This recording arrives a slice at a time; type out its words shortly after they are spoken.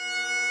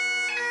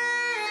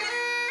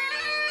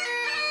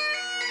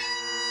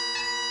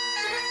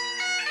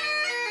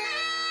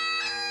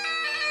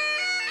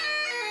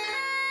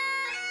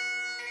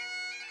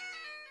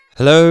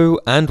Hello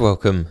and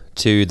welcome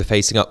to the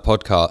Facing Up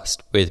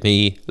podcast with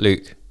me,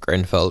 Luke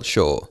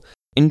Grenfell-Shaw.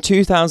 In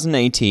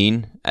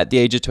 2018, at the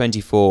age of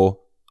 24,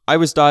 I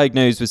was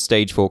diagnosed with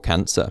stage 4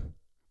 cancer.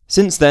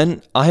 Since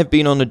then, I have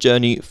been on a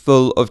journey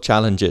full of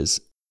challenges,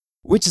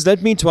 which has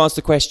led me to ask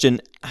the question,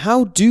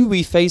 how do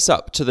we face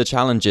up to the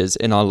challenges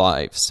in our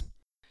lives?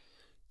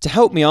 To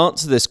help me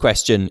answer this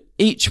question,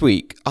 each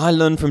week I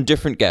learn from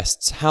different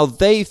guests how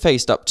they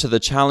faced up to the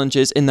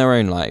challenges in their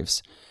own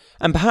lives,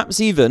 and perhaps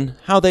even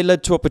how they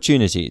led to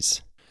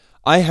opportunities.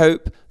 I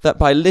hope that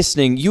by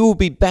listening, you will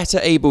be better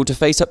able to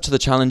face up to the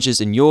challenges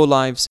in your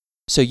lives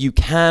so you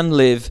can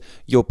live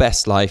your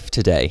best life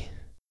today.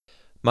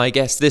 My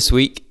guest this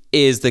week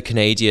is the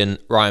Canadian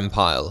Ryan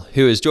Pyle,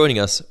 who is joining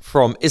us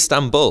from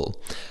Istanbul.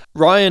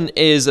 Ryan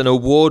is an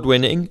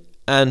award-winning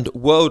and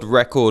world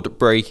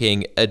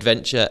record-breaking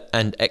adventure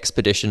and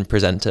expedition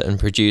presenter and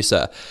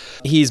producer.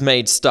 He's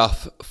made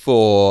stuff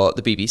for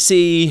the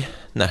BBC,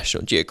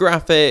 National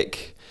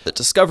Geographic, the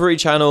Discovery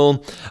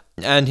Channel,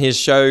 and his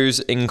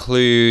shows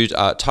include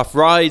Tough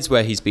Rides,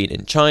 where he's been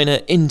in China,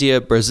 India,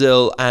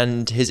 Brazil,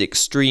 and his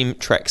Extreme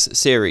Treks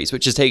series,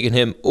 which has taken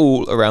him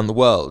all around the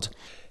world.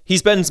 He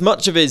spends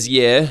much of his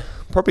year,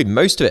 probably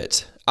most of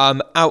it,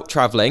 out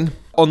traveling,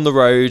 on the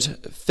road,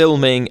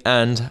 filming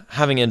and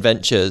having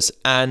adventures.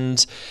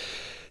 And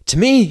to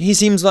me, he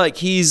seems like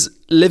he's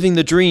living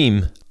the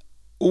dream.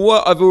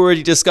 What I've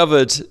already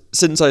discovered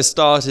since I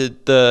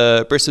started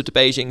the Bristol to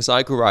Beijing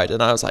cycle ride,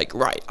 and I was like,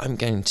 right, I'm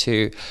going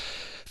to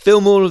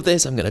film all of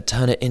this. I'm going to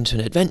turn it into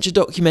an adventure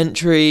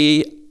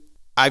documentary.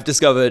 I've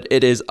discovered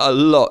it is a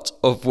lot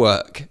of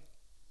work.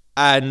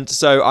 And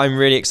so I'm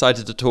really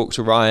excited to talk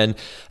to Ryan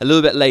a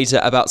little bit later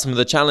about some of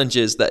the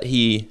challenges that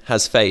he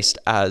has faced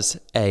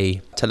as a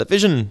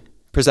television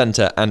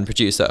presenter and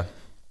producer.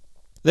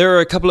 There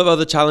are a couple of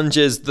other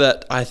challenges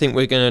that I think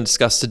we're going to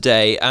discuss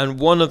today, and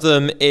one of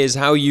them is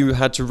how you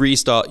had to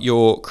restart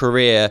your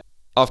career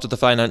after the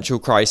financial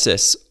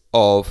crisis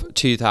of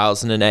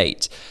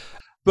 2008.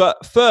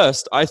 But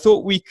first, I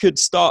thought we could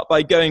start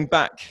by going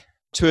back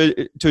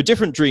to a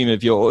different dream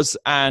of yours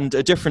and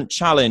a different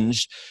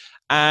challenge,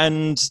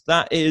 and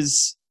that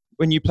is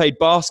when you played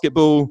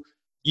basketball,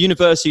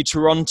 University of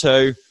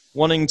Toronto,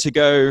 wanting to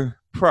go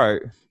pro.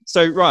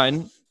 So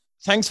Ryan,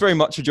 thanks very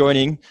much for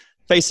joining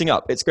Facing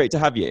Up. It's great to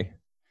have you.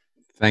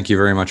 Thank you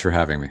very much for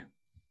having me.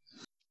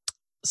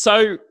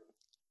 So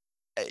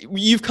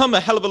you've come a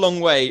hell of a long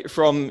way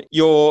from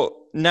your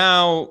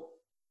now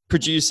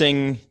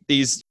producing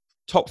these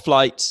top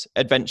flight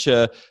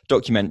adventure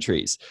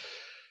documentaries.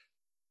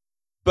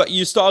 But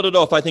you started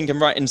off, I think I'm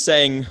right in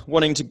saying,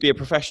 wanting to be a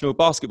professional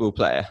basketball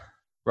player,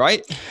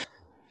 right?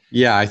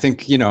 Yeah, I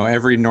think,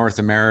 every North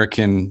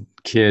American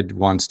kid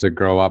wants to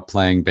grow up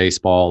playing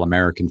baseball,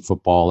 American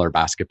football, or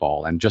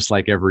basketball. And just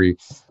like every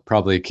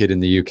probably kid in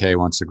the UK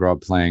wants to grow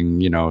up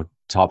playing,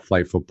 top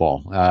flight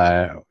football,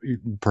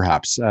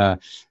 perhaps.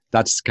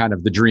 That's kind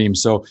of the dream.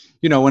 So,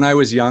 when I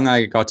was young,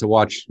 I got to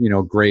watch,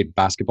 great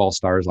basketball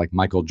stars like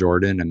Michael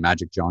Jordan and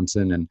Magic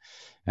Johnson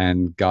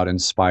and got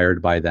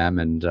inspired by them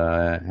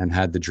and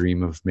had the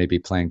dream of maybe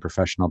playing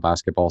professional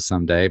basketball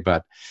someday.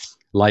 But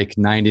like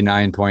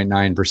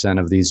 99.9%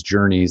 of these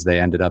journeys, they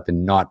ended up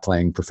in not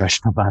playing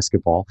professional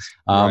basketball.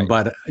 Right.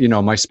 But,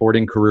 my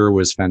sporting career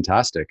was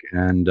fantastic.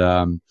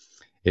 And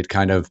it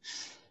kind of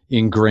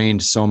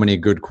ingrained so many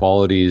good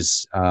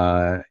qualities,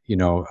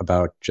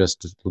 about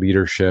just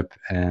leadership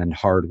and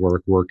hard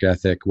work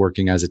ethic,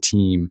 working as a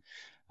team,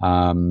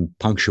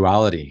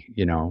 punctuality,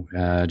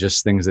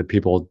 just things that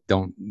people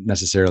don't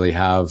necessarily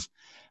have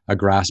a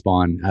grasp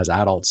on as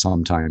adults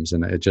sometimes.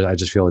 And I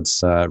just feel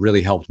it's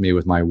really helped me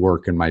with my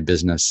work and my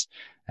business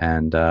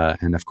and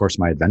of course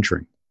my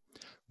adventuring.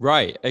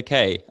 Right.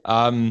 Okay.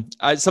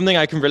 Something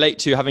I can relate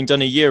to, having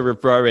done a year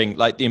of rowing,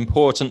 like the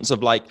importance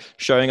of like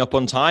showing up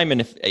on time.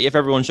 And if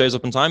everyone shows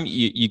up on time,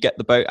 you get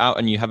the boat out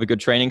and you have a good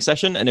training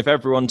session. And if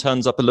everyone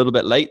turns up a little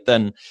bit late,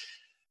 then,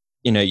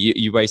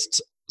 you waste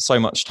so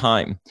much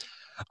time.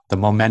 The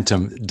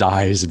momentum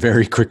dies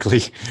very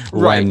quickly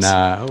Right.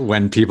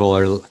 when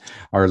people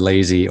are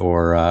lazy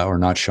or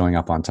not showing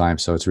up on time.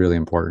 So it's really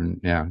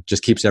important. Yeah,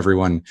 just keeps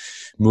everyone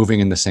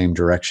moving in the same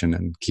direction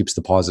and keeps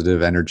the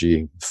positive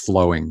energy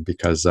flowing,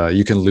 because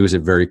you can lose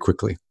it very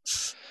quickly.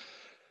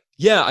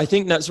 Yeah, I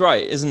think that's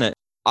right, isn't it?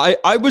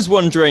 I was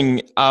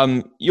wondering,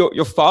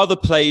 your father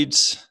played,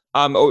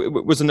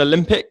 was an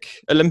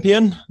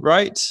Olympian,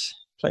 right?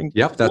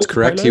 Yep, that's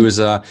correct. Polo? He was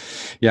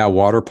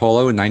water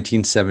polo in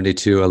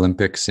 1972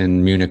 Olympics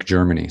in Munich,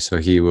 Germany. So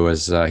he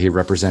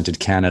represented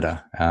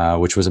Canada,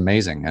 which was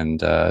amazing.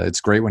 And it's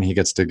great when he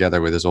gets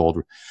together with his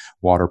old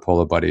water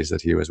polo buddies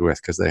that he was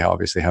with, because they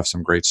obviously have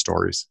some great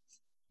stories.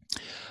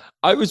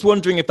 I was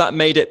wondering if that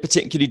made it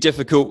particularly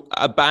difficult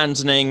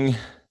abandoning,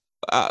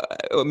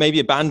 or maybe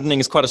abandoning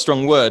is quite a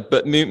strong word,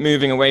 but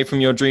moving away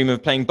from your dream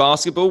of playing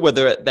basketball,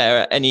 whether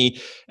there are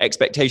any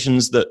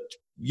expectations that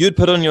you'd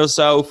put on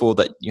yourself or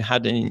that you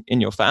had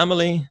in your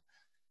family?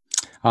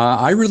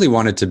 I really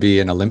wanted to be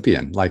an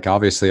Olympian. Like,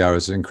 obviously, I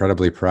was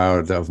incredibly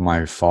proud of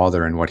my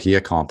father and what he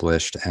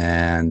accomplished,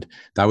 and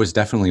that was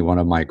definitely one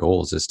of my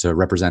goals, is to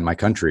represent my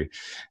country.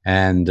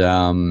 And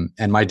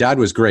my dad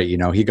was great. You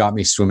know, he got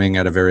me swimming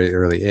at a very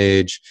early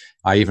age.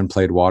 I even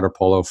played water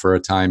polo for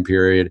a time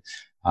period,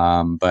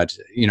 but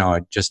you know, I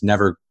just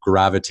never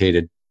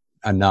gravitated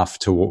enough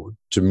to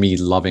me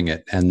loving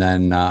it. And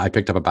then I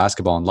picked up a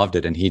basketball and loved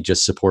it, and he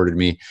just supported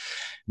me,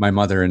 my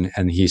mother,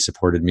 and he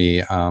supported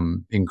me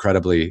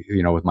incredibly,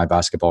 you know, with my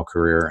basketball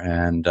career.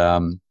 And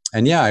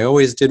yeah, I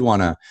always did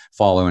want to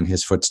follow in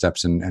his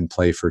footsteps and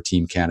play for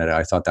Team Canada.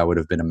 I thought that would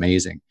have been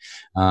amazing,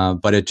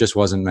 but it just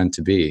wasn't meant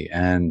to be.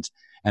 And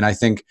I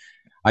think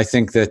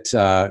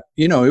that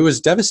you know, it was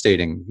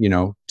devastating, you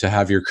know, to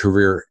have your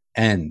career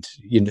end.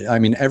 You know, I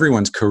mean,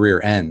 everyone's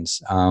career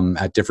ends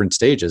at different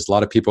stages. A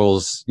lot of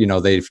people's, you know,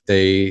 they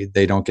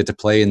don't get to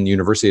play in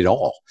university at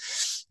all.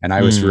 And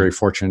I was very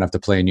fortunate enough to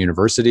play in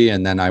university,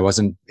 and then I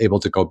wasn't able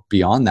to go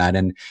beyond that.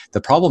 And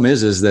the problem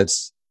is that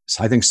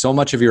I think so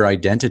much of your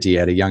identity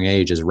at a young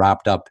age is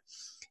wrapped up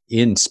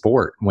in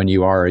sport when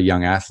you are a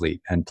young athlete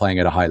and playing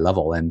at a high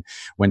level. And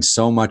when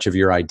so much of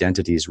your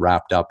identity is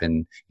wrapped up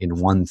in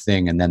one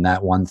thing, and then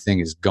that one thing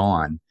is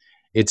gone,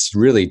 it's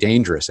really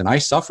dangerous. And I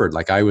suffered.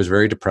 Like, I was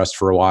very depressed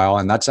for a while.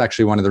 And that's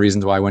actually one of the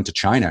reasons why I went to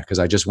China, because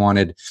I just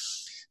wanted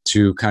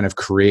to kind of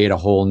create a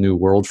whole new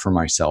world for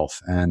myself.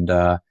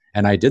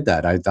 And I did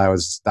that. That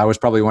was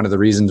probably one of the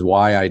reasons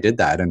why I did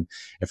that. And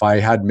if I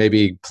had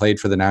maybe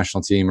played for the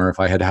national team, or if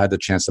I had had the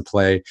chance to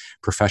play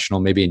professional,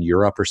 maybe in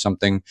Europe or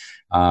something,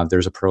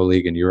 there's a pro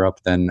league in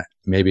Europe, then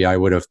maybe I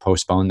would have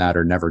postponed that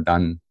or never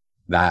done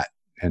that.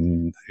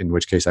 And in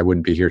which case I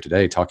wouldn't be here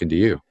today talking to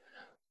you.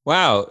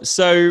 Wow.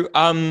 So,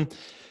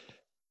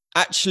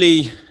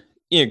 actually,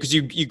 you know, because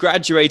you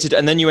graduated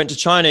and then you went to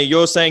China,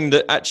 you're saying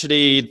that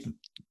actually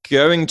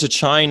going to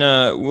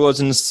China was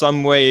in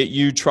some way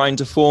you trying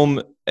to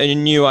form a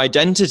new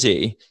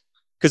identity,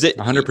 because it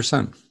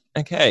 100%.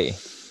 Okay.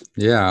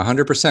 Yeah,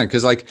 100%.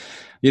 Because, like,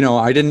 you know,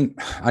 I didn't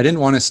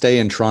want to stay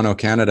in Toronto,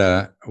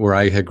 Canada, where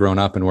I had grown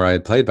up and where I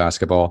had played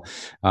basketball.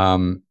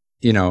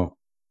 You know,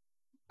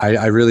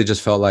 I really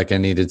just felt like I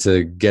needed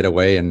to get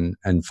away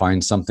and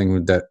find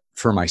something that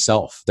for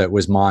myself that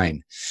was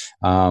mine.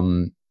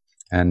 And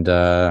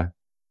I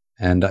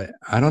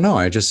don't know,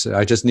 I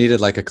just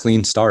needed like a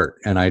clean start,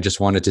 and I just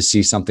wanted to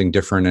see something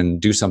different and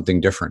do something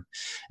different.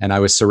 And I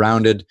was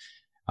surrounded,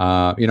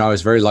 you know, I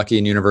was very lucky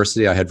in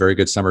university. I had very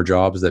good summer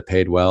jobs that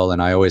paid well,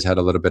 and I always had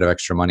a little bit of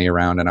extra money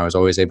around, and I was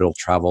always able to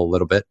travel a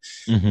little bit.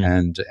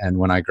 And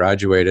when I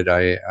graduated,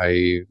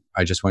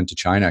 I just went to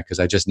China because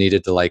I just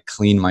needed to like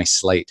clean my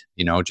slate,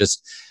 you know,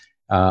 just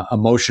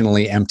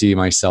emotionally empty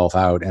myself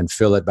out and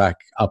fill it back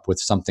up with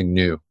something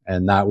new.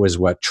 And that was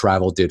what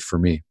travel did for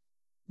me.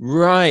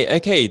 Right.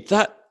 Okay.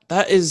 That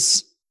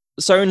is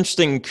so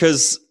interesting,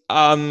 because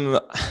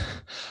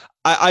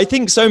I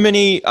think so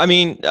many, I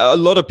mean, a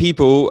lot of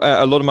people,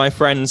 a lot of my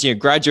friends, you know,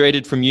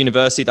 graduated from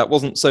university. That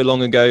wasn't so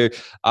long ago,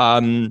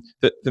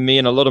 but for me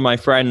and a lot of my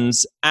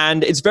friends.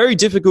 And it's very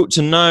difficult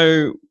to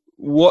know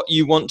what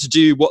you want to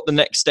do, what the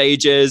next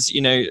stage is. You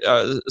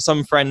know,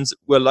 some friends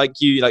were like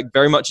you, like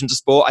very much into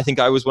sport. I think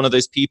I was one of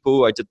those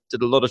people. I did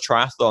a lot of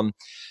triathlon.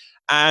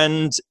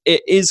 And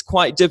it is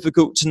quite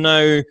difficult to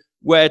know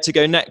where to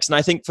go next. And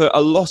I think for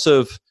a lot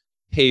of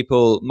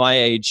people my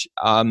age,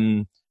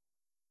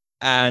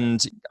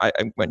 and I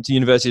went to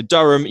University of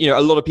Durham, you know,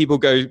 a lot of people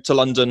go to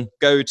London,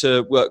 go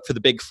to work for the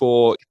big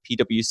four,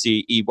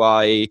 PwC,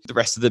 EY, the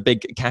rest of the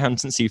big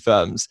accountancy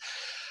firms.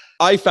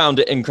 I found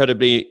it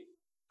incredibly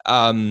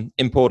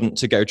important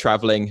to go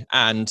traveling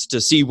and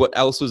to see what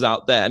else was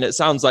out there. And it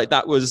sounds like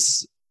that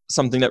was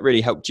something that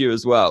really helped you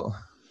as well.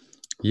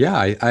 Yeah,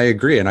 I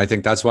agree. And I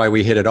think that's why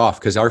we hit it off,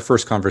 because our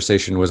first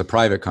conversation was a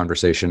private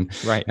conversation.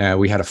 Right.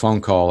 We had a phone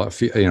call a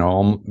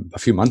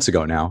few months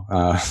ago now,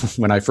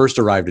 when I first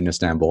arrived in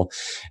Istanbul.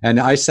 And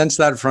I sensed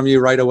that from you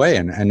right away.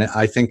 And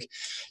I think,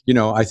 you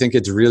know, I think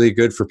it's really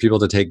good for people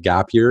to take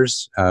gap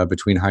years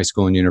between high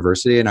school and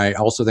university. And I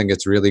also think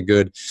it's really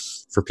good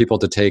for people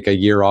to take a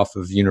year off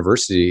of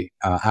university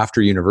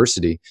after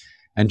university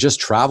and just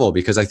travel,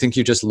 because I think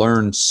you just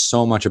learn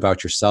so much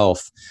about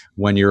yourself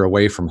when you're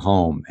away from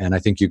home. And I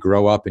think you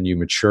grow up and you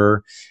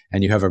mature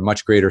and you have a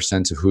much greater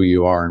sense of who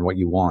you are and what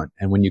you want.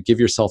 And when you give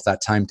yourself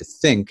that time to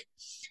think,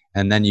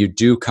 and then you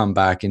do come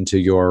back into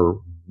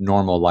your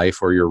normal life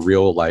or your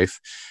real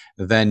life,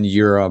 then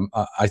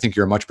I think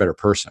you're a much better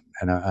person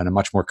and a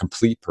much more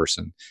complete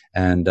person.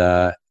 And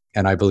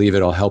I believe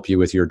it'll help you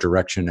with your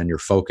direction and your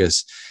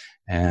focus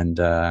and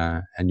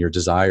your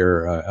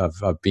desire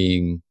of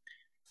being,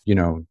 you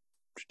know,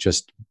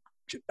 just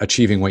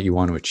achieving what you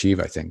want to achieve,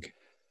 I think.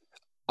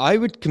 I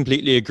would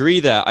completely agree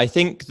there. I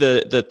think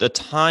the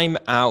time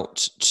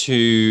out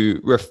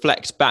to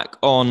reflect back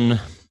on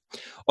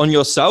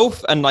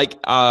yourself and like,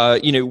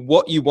 you know,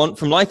 what you want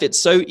from life. It's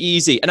so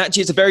easy. And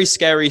actually it's a very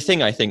scary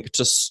thing, I think,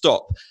 to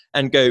stop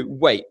and go,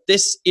 wait,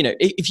 this, you know,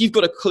 if you've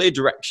got a clear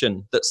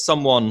direction that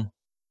someone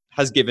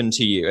has given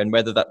to you, and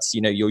whether that's,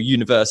 you know, your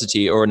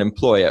university or an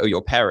employer or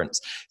your parents,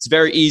 it's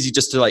very easy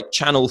just to like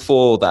channel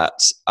for that,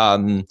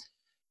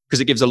 because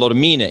it gives a lot of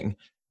meaning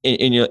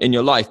in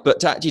your life. But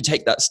to actually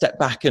take that step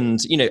back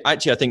and, you know,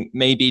 actually I think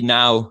maybe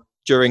now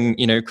during,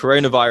 you know,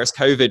 coronavirus,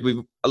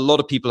 COVID, a lot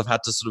of people have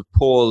had to sort of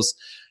pause.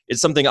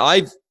 It's something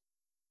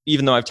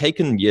even though I've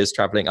taken years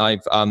traveling,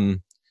 I've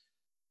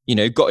you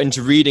know, got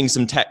into reading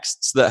some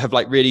texts that have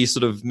like really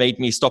sort of made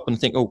me stop and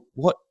think, oh,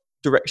 what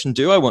direction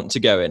do I want to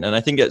go in? And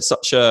I think it's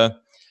such a,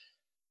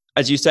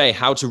 as you say,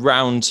 how to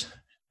round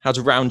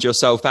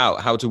yourself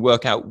out, how to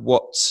work out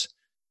what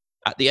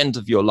at the end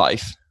of your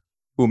life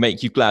will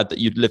make you glad that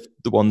you'd lived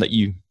the one that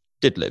you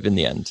did live in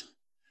the end.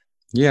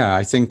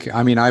 Yeah,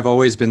 I mean, I've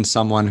always been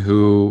someone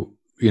who,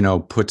 you know,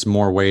 puts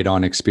more weight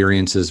on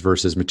experiences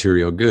versus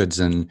material goods.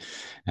 And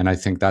I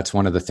think that's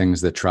one of the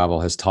things that travel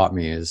has taught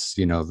me is,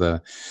 you know,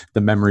 the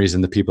memories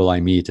and the people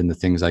I meet and the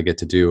things I get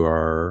to do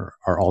are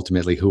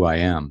ultimately who I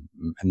am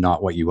and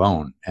not what you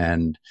own.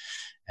 And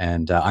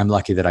I'm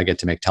lucky that I get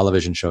to make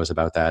television shows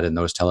about that. And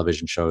those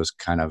television shows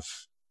kind of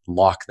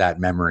lock that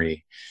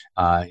memory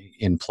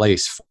in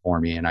place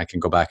for me. And I can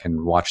go back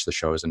and watch the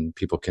shows and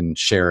people can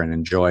share and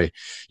enjoy,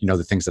 you know,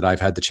 the things that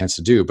I've had the chance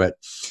to do. But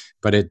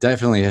it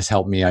definitely has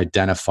helped me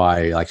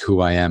identify like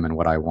who I am and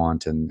what I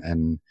want,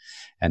 and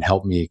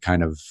help me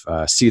kind of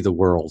see the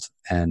world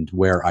and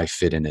where I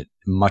fit in it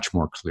much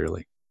more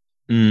clearly.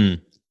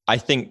 I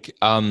think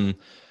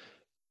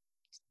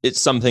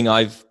it's something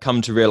I've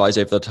come to realize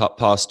over the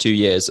past 2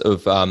 years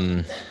of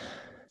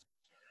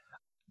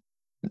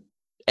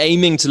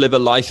aiming to live a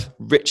life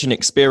rich in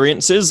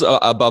experiences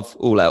above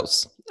all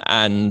else.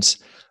 And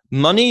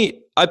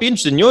money, I'd be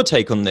interested in your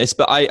take on this,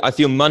 but I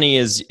feel money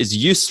is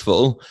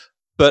useful,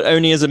 but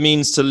only as a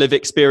means to live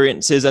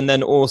experiences and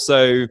then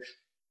also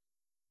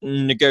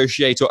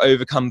negotiate or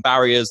overcome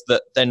barriers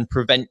that then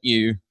prevent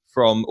you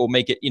from, or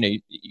make it, you know,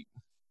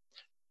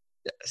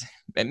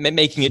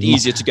 making it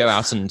easier to go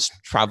out and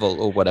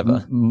travel or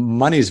whatever.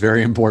 Money is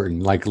very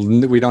important. Like,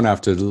 we don't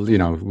have to, you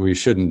know, we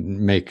shouldn't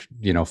make,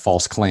 you know,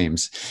 false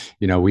claims.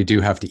 You know, we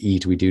do have to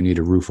eat. We do need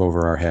a roof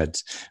over our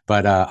heads.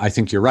 But I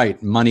think you're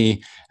right.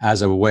 Money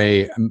as a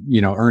way, you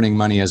know, earning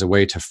money as a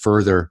way to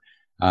further,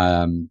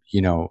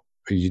 you know,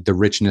 the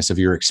richness of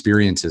your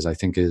experiences, I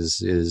think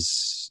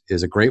is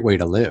a great way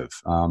to live.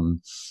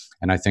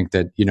 And I think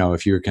that, you know,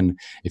 if you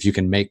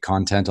can make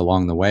content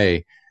along the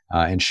way,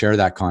 and share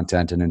that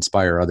content and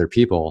inspire other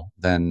people,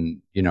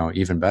 then, you know,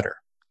 even better.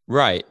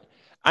 Right.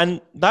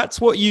 And that's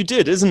what you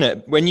did, isn't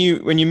it? When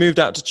you moved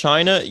out to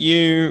China,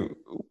 you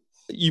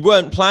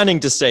weren't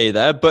planning to stay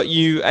there, but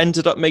you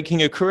ended up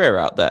making a career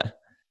out there.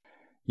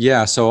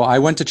 Yeah. So I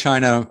went to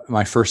China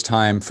my first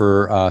time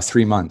for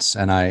 3 months,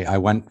 and I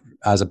went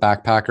as a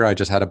backpacker. I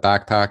just had a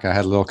backpack. I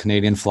had a little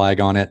Canadian flag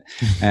on it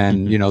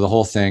and, you know, the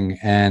whole thing.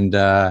 And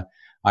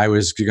I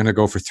was going to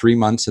go for 3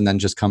 months and then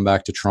just come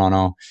back to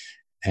Toronto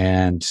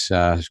and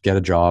get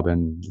a job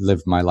and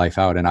live my life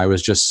out. And I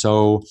was just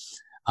so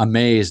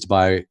amazed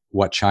by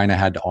what China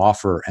had to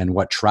offer and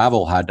what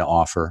travel had to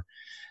offer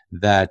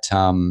that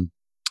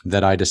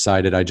that I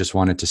decided I just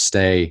wanted to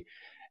stay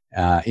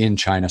in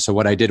China. So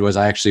what I did was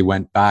I actually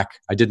went back.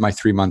 I did my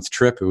 3-month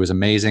trip. It was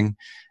amazing.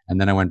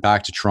 And then I went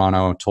back to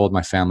Toronto, told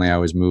my family I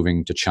was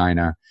moving to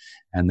China.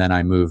 And then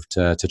I moved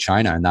to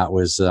China. And that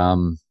was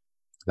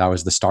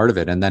the start of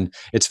it. And then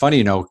it's funny,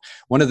 you know,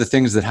 one of the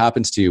things that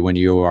happens to you when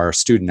you are a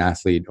student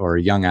athlete or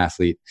a young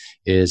athlete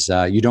is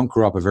you don't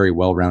grow up a very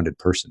well-rounded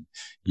person.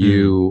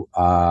 You,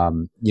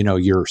 you know,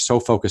 you're so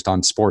focused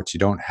on sports, you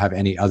don't have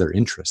any other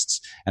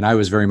interests. And I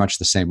was very much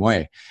the same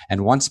way.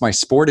 And once my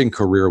sporting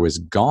career was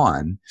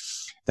gone,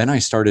 then I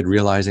started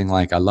realizing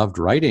like I loved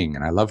writing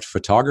and I loved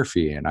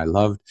photography and I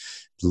loved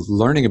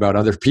learning about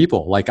other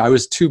people. Like, I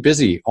was too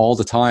busy all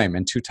the time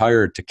and too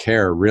tired to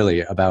care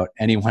really about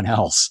anyone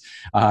else,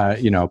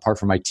 you know, apart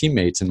from my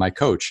teammates and my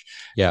coach.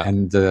 Yeah.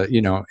 And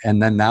you know,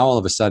 and then now all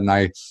of a sudden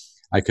I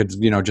could,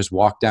 you know, just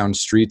walk down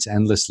streets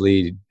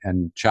endlessly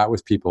and chat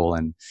with people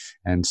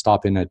and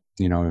stop in at,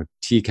 you know,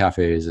 tea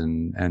cafes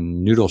and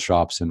noodle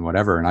shops and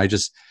whatever. And I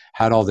just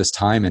had all this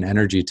time and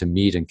energy to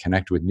meet and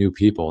connect with new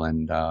people.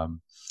 And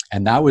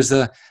that was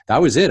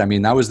it. I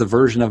mean, that was the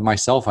version of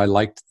myself I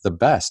liked the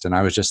best. And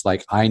I was just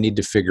like, I need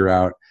to figure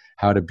out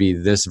how to be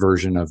this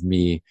version of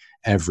me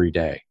every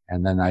day.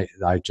 And then I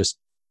just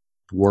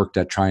worked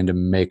at trying to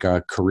make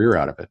a career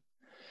out of it.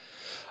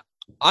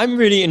 I'm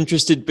really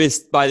interested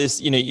by this.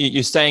 You know,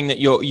 you're saying that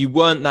you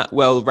weren't that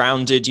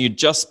well-rounded. You'd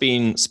just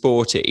been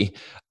sporty.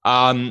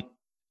 Did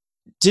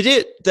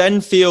it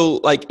then feel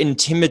like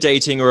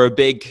intimidating or a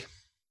big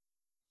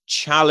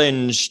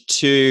challenge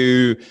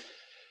to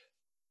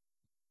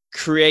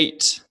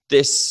create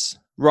this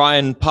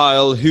Ryan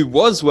Pyle who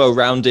was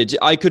well-rounded?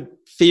 I could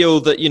feel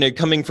that, you know,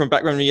 coming from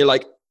background where you're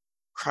like,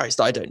 Christ,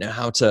 I don't know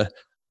how to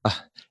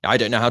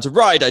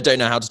ride. I don't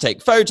know how to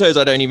take photos.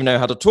 I don't even know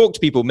how to talk to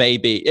people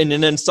maybe. And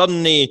then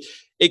suddenly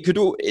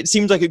it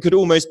seems like it could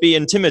almost be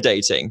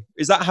intimidating.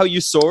 Is that how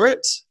you saw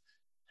it?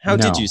 How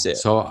did you see it?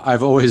 So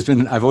I've always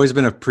been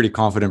a pretty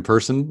confident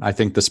person. I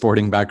think the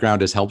sporting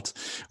background has helped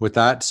with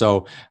that.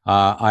 So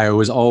I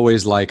was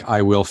always like,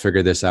 I will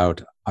figure this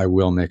out. I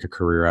will make a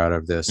career out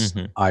of this.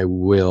 Mm-hmm. I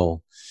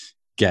will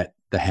get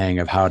the hang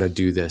of how to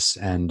do this.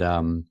 And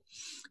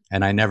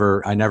I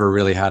never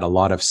really had a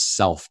lot of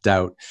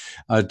self-doubt.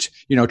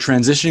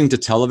 Transitioning to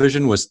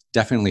television was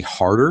definitely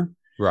harder.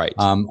 Right.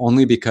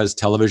 Only because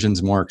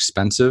television's more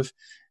expensive,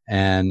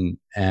 and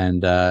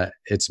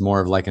it's more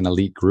of like an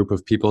elite group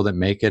of people that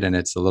make it, and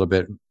it's a little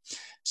bit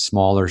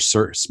smaller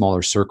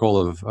circle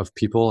of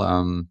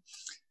people.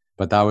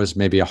 But that was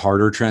maybe a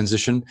harder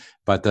transition.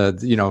 But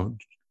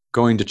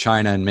going to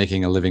China and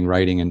making a living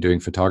writing and doing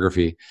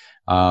photography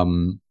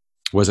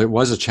was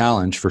a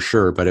challenge for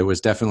sure. But it was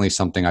definitely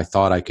something I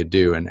thought I could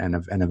do,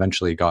 and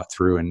eventually got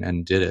through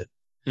and did it.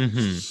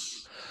 Mm-hmm.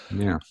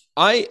 Yeah.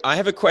 I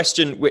have a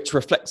question which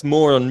reflects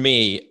more on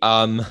me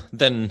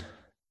than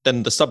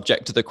the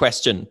subject of the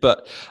question,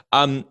 but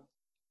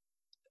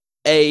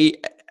a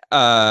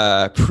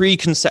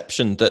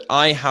preconception that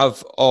I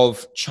have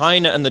of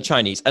China and the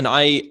Chinese, and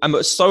I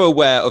am so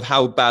aware of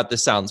how bad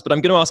this sounds, but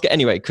I'm going to ask it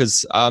anyway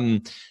because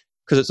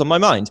it's on my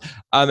mind,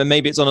 and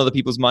maybe it's on other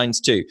people's minds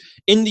too.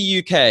 In the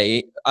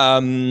UK,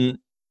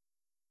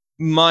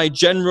 my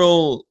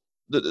general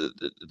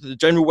the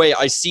general way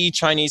I see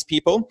Chinese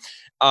people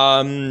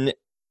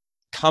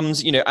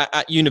comes,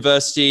 at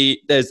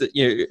university, there's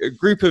a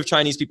group of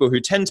Chinese people who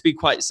tend to be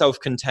quite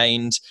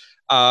self-contained,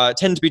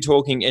 tend to be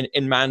talking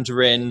in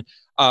Mandarin,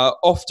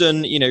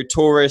 often,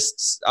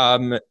 tourists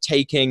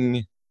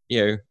taking,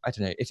 I don't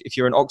know, if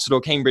you're in Oxford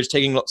or Cambridge,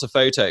 taking lots of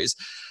photos.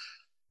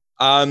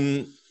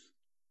 And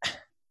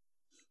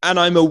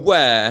I'm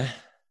aware,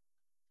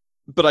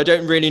 but I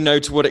don't really know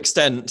to what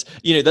extent,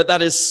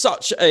 that is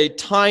such a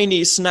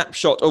tiny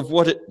snapshot of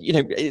what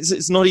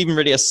it's not even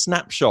really a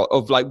snapshot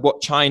of like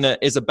what China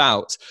is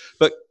about,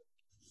 but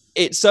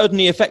it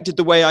certainly affected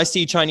the way I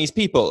see Chinese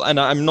people. And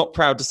I'm not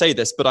proud to say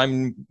this, but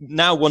I'm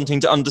now wanting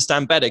to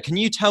understand better. Can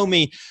you tell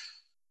me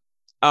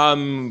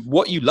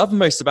what you love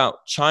most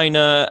about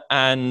China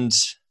and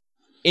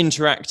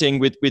interacting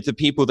with the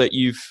people that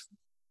you've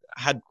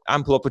had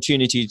ample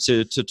opportunity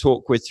to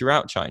talk with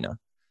throughout China?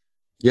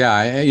 Yeah,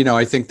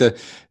 I think the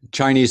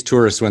Chinese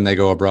tourists, when they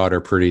go abroad, are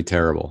pretty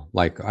terrible.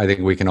 Like, I think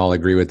we can all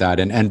agree with that.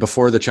 And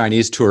before the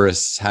Chinese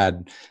tourists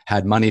had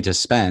money to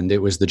spend, it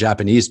was the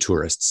Japanese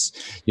tourists.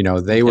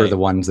 They were the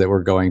ones that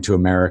were going to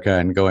America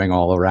and going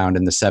all around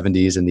in the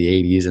 70s and the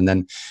 80s, and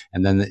then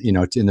in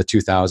the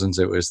 2000s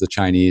it was the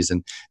Chinese,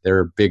 and there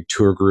were big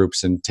tour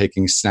groups and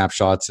taking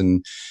snapshots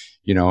and.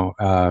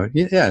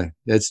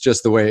 It's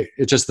just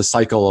the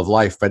cycle of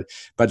life. But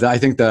I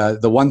think the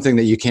one thing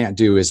that you can't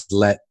do is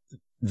let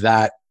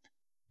that,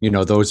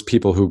 those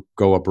people who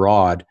go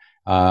abroad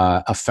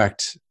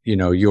affect,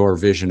 your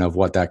vision of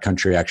what that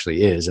country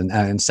actually is.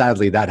 And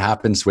sadly, that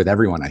happens with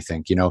everyone, I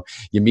think. You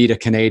meet a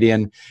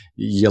Canadian,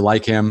 you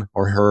like him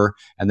or her,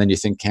 and then you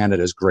think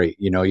Canada's great.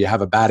 You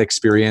have a bad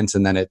experience,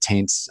 and then it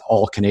taints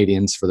all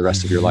Canadians for the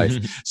rest of your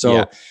life.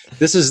 So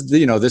this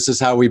is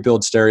how we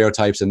build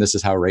stereotypes, and this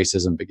is how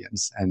racism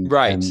begins and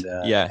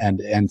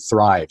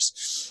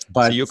thrives.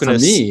 But so you're going to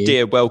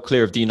steer well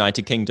clear of the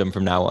United Kingdom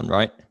from now on,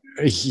 right?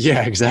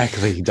 Yeah,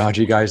 exactly.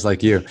 Dodgy guys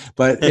like you.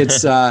 But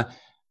it's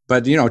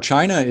but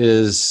China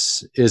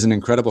is an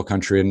incredible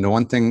country, and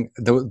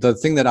the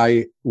thing that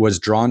I was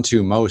drawn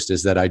to most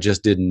is that I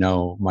just didn't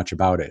know much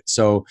about it.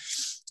 So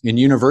in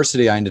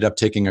university, I ended up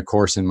taking a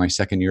course in my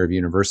second year of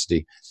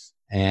university,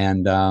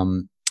 and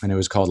it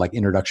was called like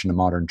Introduction to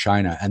Modern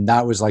China, and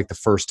that was like the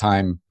first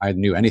time I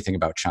knew anything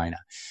about China,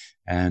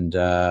 and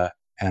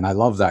I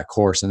loved that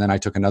course. And then I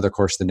took another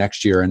course the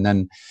next year, and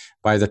then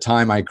by the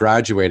time I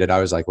graduated,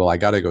 I was like, well, I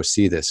got to go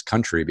see this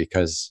country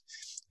because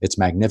it's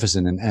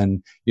magnificent.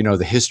 And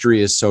the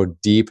history is so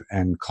deep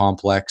and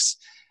complex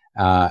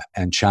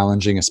and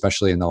challenging,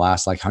 especially in the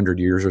last 100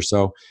 years or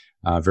so,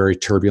 very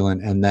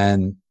turbulent. And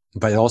then,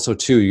 but also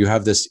too, you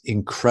have this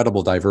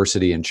incredible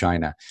diversity in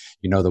China.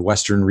 The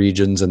Western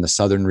regions and the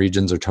Southern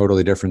regions are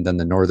totally different than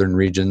the Northern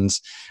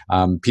regions.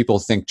 People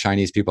think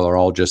Chinese people are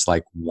all just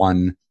like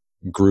one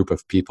group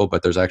of people,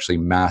 but there's actually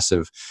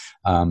massive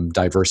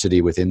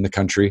diversity within the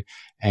country,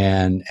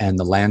 and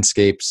the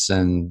landscapes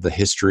and the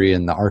history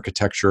and the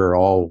architecture are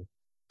all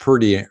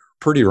pretty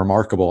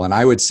remarkable. And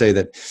I would say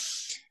that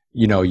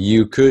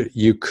you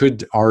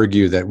could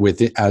argue that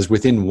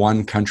within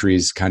one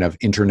country's kind of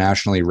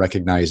internationally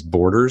recognized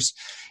borders,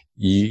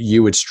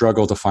 you would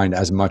struggle to find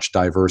as much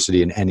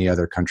diversity in any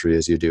other country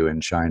as you do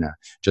in China,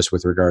 just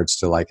with regards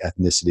to like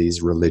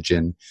ethnicities,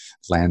 religion,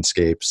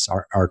 landscapes,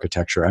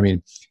 architecture. I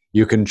mean,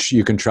 you can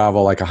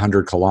travel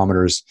 100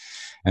 kilometers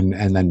and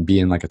then be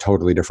in like a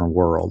totally different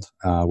world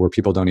where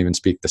people don't even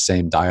speak the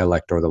same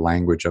dialect or the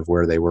language of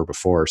where they were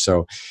before.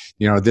 So,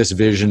 this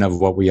vision of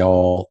what we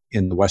all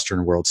in the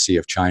Western world see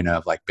of China,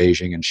 of like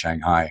Beijing and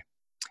Shanghai,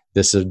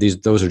 those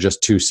are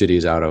just two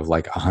cities out of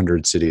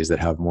 100 cities that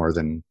have more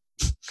than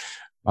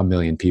 1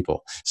 million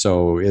people.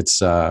 So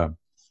it's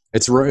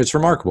It's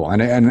remarkable,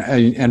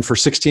 and for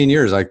 16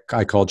 years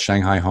I called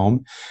Shanghai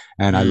home,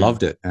 and I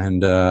loved it,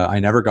 and I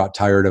never got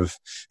tired of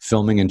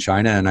filming in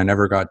China, and I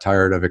never got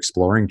tired of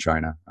exploring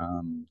China.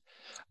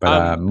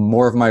 But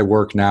more of my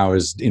work now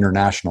is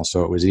international,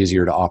 so it was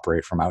easier to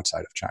operate from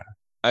outside of China.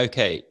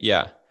 Okay,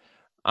 yeah.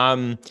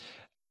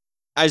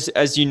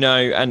 As you know,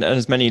 and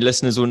as many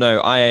listeners will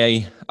know,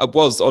 I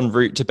was en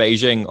route to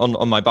Beijing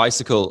on my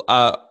bicycle.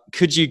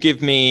 Could you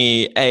give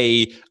me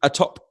a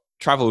top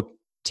travel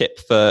tip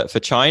for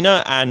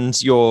China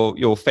and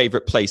your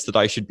favorite place that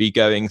I should be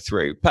going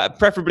through?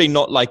 Preferably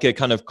not like a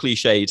kind of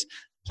cliched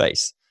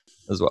place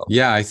as well.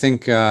 Yeah, I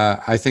think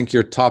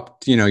your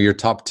top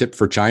tip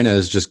for China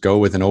is just go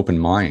with an open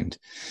mind.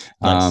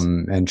 Nice.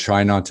 And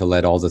try not to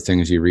let all the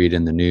things you read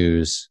in the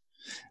news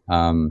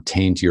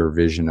taint your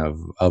vision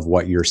of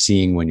what you're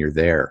seeing when you're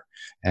there.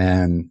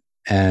 And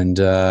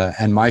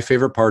my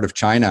favorite part of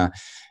China,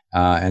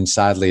 and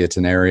sadly it's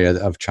an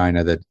area of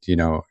China that,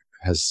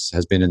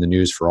 has been in the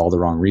news for all the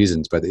wrong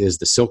reasons, but is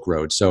the Silk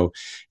Road. So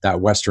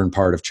that western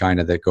part of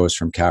China that goes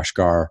from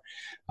Kashgar,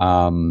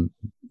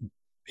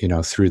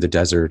 through the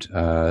desert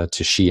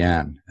to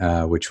Xi'an,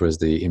 which was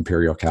the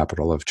imperial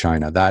capital of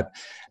China.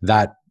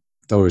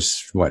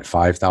 Those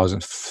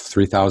 5,000,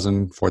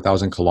 3,000,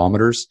 4,000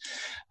 kilometers.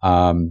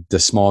 The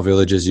small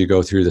villages you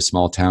go through, the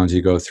small towns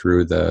you go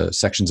through, the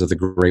sections of the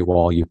Great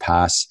Wall you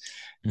pass,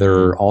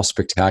 they're all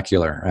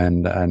spectacular.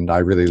 And I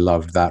really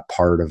loved that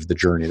part of the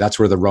journey. That's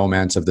where the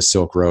romance of the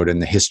Silk Road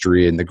and the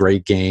history and the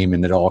great game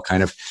and it all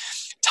kind of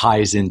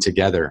ties in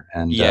together.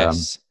 And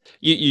yes.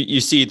 You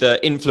see the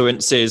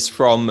influences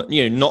from,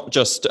 not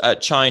just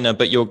China,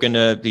 but you're going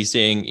to be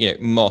seeing,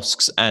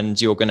 mosques,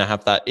 and you're going to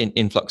have that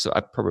influx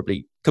of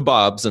probably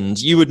kebabs, and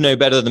you would know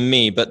better than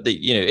me, but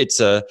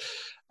it's a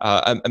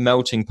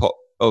melting pot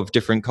of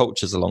different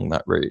cultures along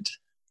that route.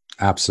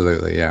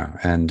 Absolutely, yeah,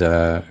 and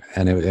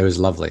it was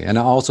lovely. And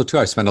also too,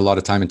 I spent a lot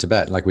of time in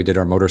Tibet. Like we did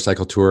our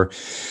motorcycle tour,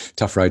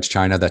 Tough Rides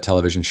China, that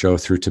television show,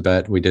 through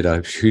Tibet. We did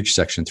a huge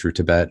section through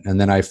Tibet, and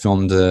then I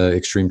filmed the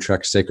Extreme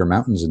Trek Sacred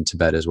Mountains in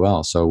Tibet as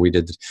well. So we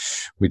did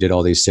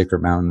all these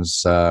sacred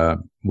mountains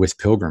with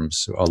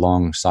pilgrims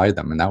alongside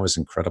them, and that was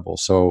incredible.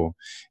 So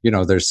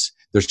there's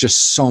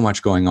just so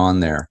much going on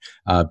there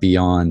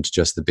beyond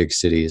just the big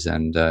cities,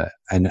 and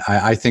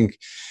I think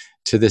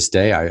to this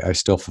day I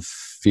still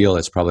feel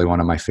it's probably one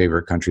of my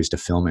favorite countries to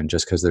film in,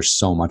 just because there's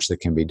so much that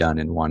can be done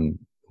in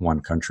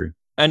one country.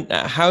 And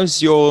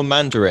how's your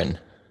Mandarin?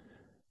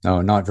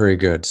 No, not very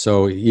good.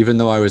 So even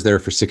though I was there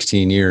for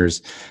 16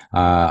 years,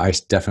 I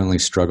definitely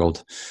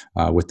struggled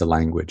with the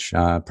language.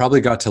 Probably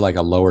got to like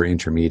a lower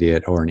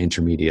intermediate or an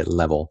intermediate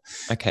level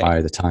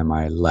by the time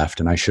I left.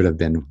 And I should have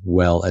been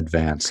well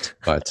advanced,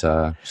 but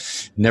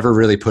never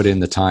really put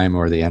in the time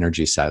or the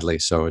energy, sadly.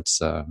 So it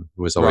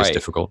was always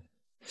difficult.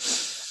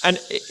 And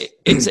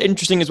it's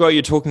interesting as well.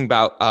 You're talking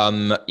about,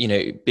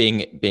 being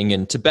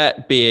in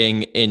Tibet,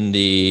 being in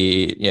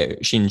the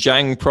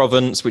Xinjiang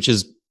province, which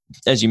is,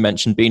 as you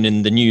mentioned, been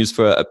in the news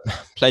for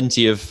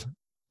plenty of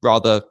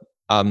rather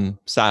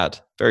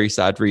very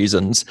sad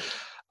reasons.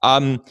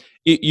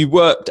 You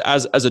worked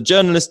as a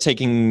journalist,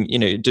 taking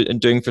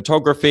doing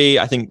photography.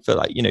 I think for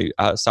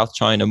South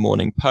China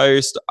Morning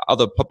Post,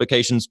 other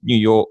publications, New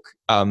York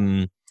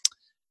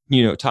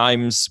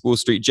Times, Wall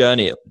Street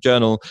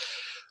Journal.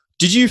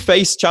 Did you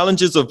face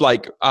challenges of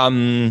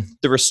the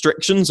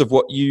restrictions of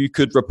what you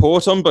could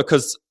report on?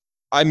 Because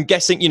I'm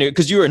guessing,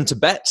 because you were in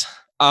Tibet,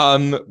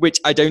 which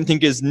I don't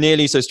think is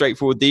nearly so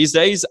straightforward these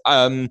days.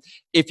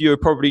 If you're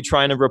probably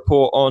trying to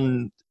report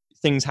on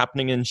things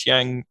happening in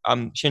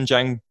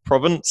Xinjiang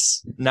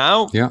province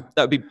now, that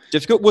would be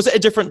difficult. Was it a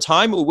different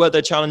time, or were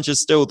there challenges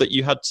still that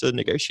you had to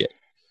negotiate?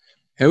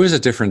 It was a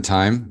different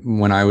time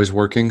when I was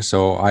working.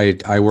 So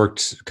I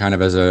worked kind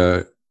of as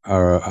a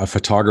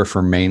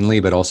photographer mainly,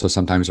 but also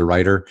sometimes a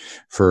writer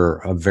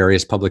for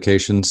various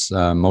publications,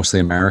 mostly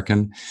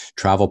American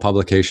travel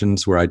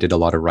publications, where I did a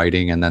lot of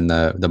writing, and then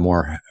the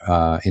more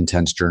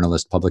intense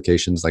journalist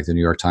publications like the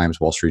New York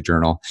Times, Wall Street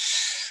Journal.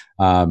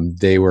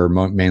 They were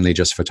mainly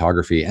just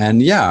photography, and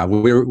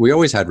we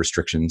always had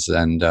restrictions,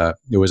 and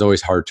it was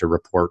always hard to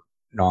report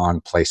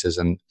on places.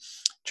 And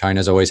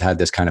China's always had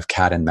this kind of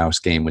cat and mouse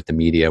game with the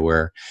media,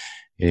 where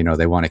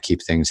they want to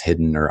keep things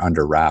hidden or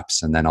under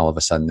wraps, and then all of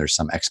a sudden there's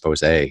some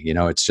expose.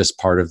 It's just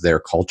part of their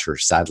culture,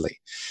 sadly.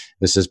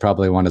 This is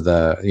probably one of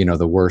the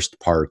the worst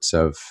parts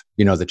of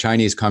the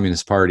Chinese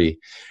Communist Party.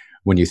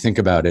 When you think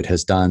about it,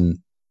 has done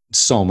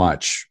so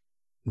much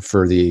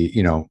for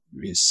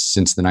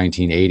since the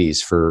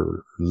 1980s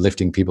for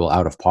lifting people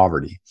out of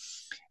poverty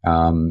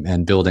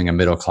and building a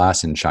middle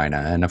class in China.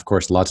 And of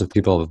course, lots of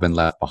people have been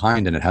left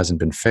behind, and it hasn't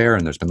been fair,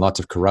 and there's been lots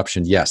of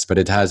corruption. Yes, but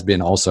it has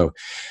been also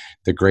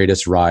the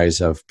greatest rise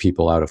of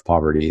people out of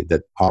poverty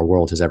that our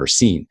world has ever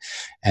seen.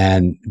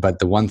 But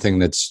the one thing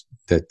that's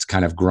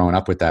kind of grown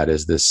up with that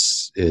is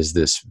this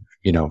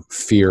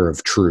fear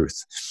of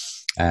truth.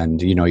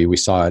 And we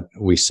saw it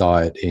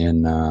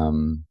in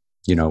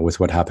with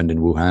what happened in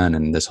Wuhan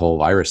and this whole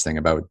virus thing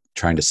about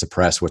trying to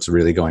suppress what's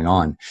really going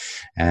on,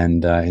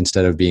 and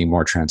instead of being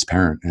more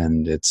transparent.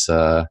 And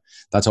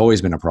that's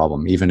always been a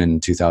problem, even in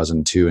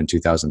 2002 and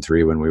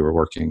 2003 when we were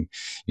working,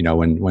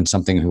 when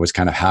something was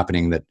kind of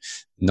happening that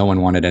no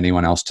one wanted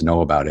anyone else to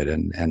know about it,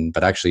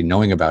 but actually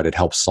knowing about it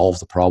helps solve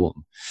the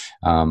problem.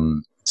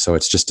 So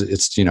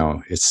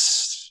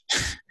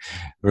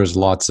there's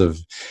lots of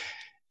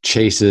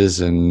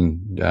chases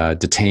and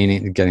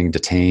getting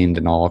detained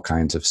and all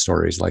kinds of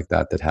stories like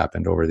that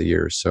happened over the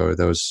years. So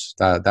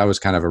that was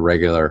kind of a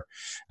regular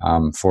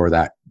for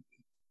that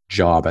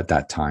job at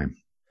that time.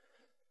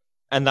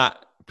 And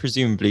that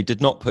presumably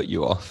did not put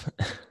you off.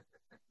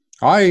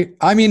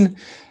 I mean,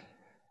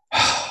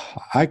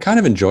 I kind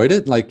of enjoyed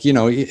it. Like,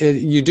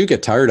 you do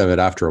get tired of it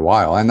after a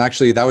while. And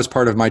actually that was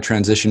part of my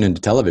transition into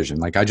television.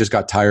 Like, I just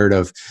got tired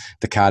of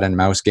the cat and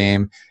mouse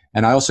game.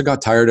 And I also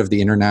got tired of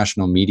the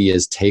international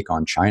media's take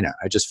on China.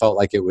 I just felt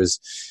like it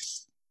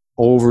was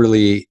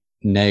overly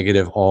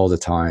negative all the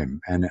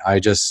time. And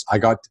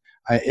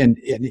and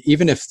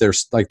even if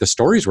there's like the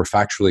stories were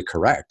factually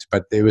correct,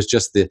 but it was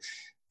just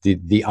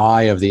the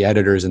eye of the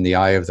editors and the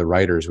eye of the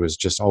writers was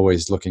just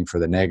always looking for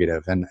the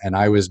negative. And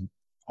I was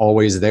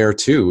always there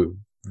too,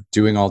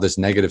 doing all this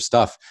negative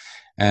stuff.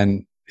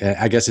 And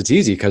I guess it's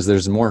easy because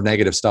there's more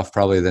negative stuff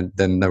probably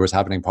than there was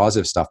happening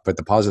positive stuff, but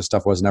the positive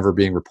stuff was never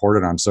being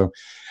reported on. So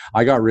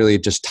I got really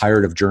just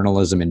tired of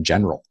journalism in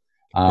general.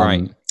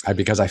 Right.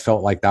 Because I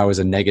felt like that was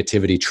a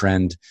negativity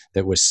trend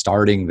that was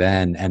starting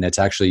then. And it's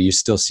actually, you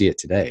still see it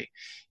today.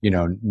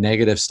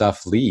 Negative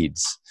stuff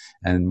leads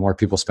and more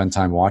people spend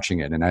time watching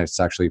it. And it's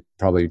actually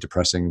probably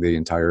depressing the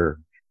entire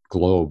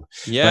globe.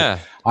 Yeah.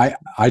 But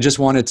I just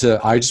wanted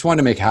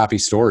to make happy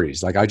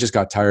stories. Like, I just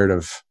got tired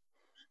of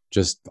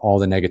just all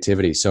the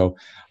negativity. So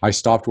I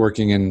stopped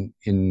working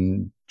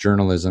in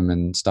journalism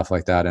and stuff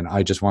like that. And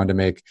I just wanted to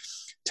make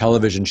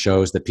television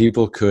shows that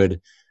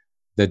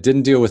that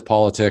didn't deal with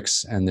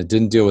politics and that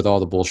didn't deal with all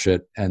the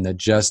bullshit, and that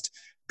just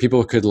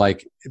people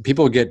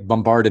get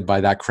bombarded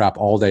by that crap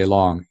all day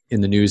long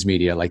in the news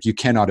media. Like, you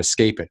cannot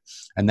escape it.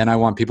 And then I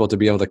want people to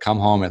be able to come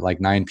home at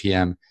like 9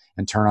 p.m.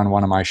 and turn on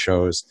one of my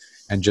shows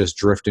and just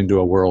drift into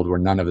a world where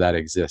none of that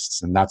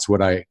exists. And that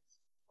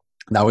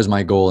was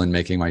my goal in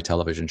making my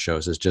television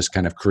shows, is just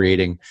kind of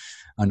creating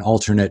an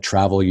alternate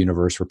travel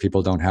universe where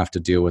people don't have to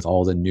deal with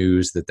all the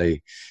news that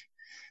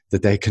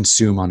they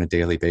consume on a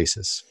daily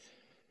basis.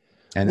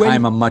 And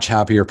I'm a much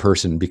happier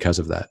person because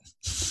of that.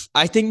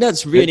 I think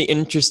that's really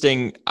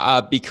interesting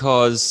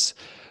because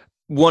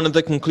one of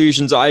the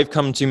conclusions I've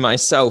come to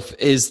myself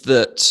is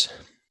that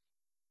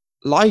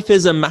life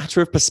is a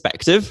matter of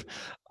perspective,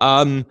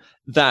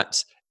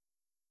 that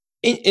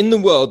in the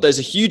world, there's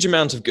a huge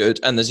amount of good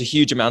and there's a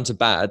huge amount of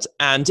bad.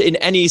 And in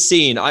any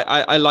scene,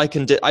 I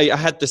likened it, I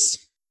had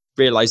this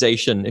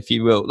realization, if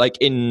you will, like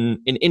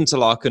in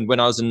Interlaken when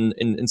I was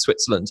in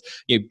Switzerland,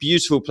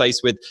 beautiful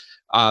place with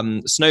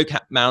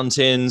snow-capped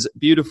mountains,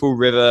 beautiful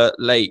river,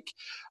 lake.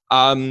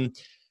 And,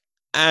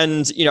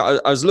 I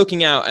was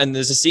looking out and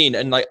there's a scene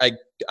and like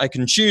I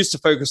can choose to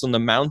focus on the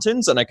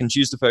mountains and I can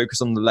choose to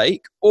focus on the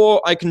lake,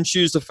 or I can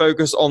choose to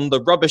focus on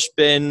the rubbish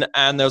bin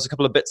and there was a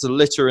couple of bits of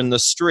litter in the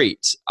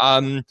street.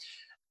 And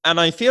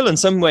I feel in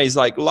some ways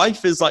like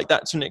life is like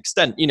that to an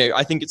extent.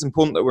 I think it's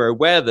important that we're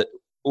aware that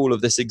all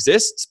of this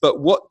exists, but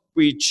what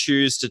we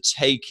choose to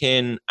take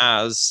in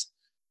as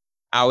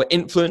our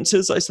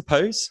influences, I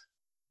suppose,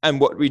 and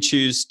what we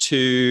choose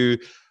to,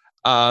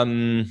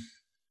 I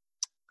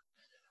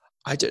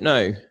don't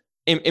know,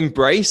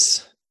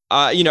 embrace.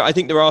 I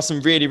think there are some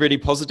really, really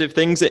positive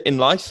things in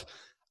life.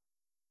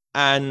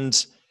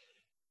 And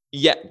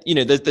yet,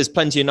 there's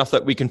plenty enough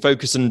that we can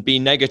focus and be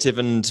negative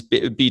and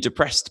be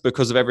depressed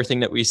because of everything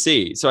that we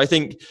see. So I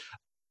think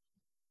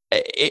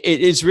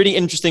it's really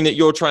interesting that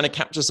you're trying to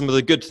capture some of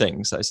the good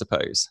things, I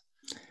suppose.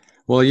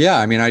 Well, yeah.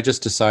 I mean, I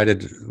just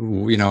decided,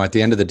 at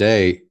the end of the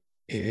day,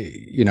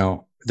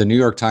 the New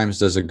York Times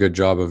does a good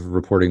job of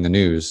reporting the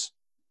news.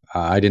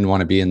 I didn't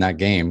want to be in that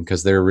game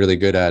because they're really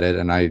good at it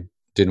and I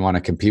didn't want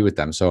to compete with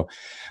them. So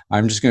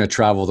I'm just going to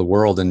travel the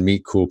world and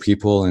meet cool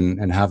people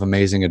and have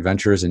amazing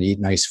adventures and eat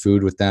nice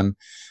food with them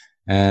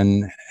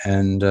and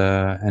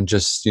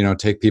just,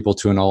 take people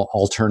to an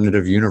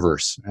alternative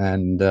universe.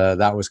 And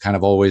that was kind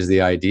of always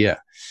the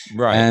idea.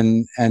 Right.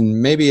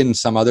 And maybe in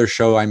some other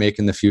show I make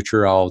in the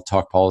future, I'll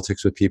talk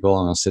politics with people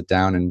and I'll sit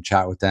down and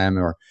chat with them,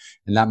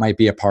 and that might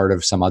be a part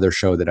of some other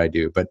show that I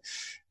do.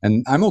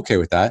 And I'm okay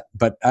with that.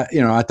 But,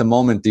 at the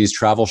moment, these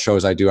travel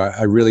shows I do,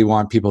 I really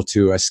want people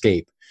to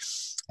escape.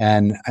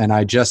 And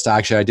I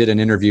did an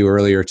interview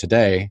earlier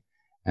today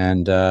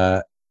and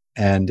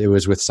it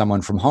was with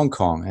someone from Hong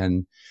Kong.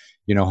 And,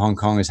 Hong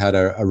Kong has had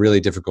a really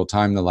difficult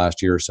time the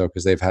last year or so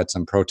because they've had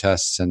some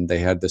protests and they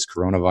had this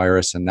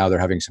coronavirus and now they're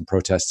having some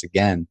protests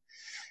again.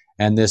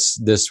 And this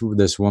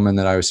woman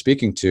that I was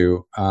speaking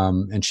to,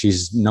 and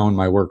she's known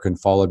my work and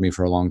followed me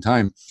for a long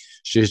time.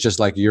 She's just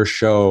like, your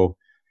show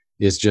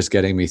is just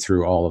getting me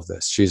through all of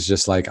this. She's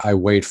just like, I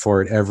wait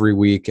for it every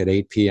week at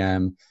 8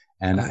 p.m.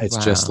 And it's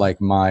just like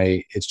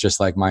my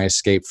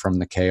escape from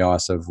the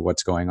chaos of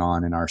what's going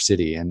on in our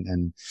city.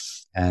 And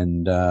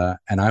I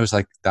was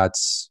like,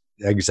 that's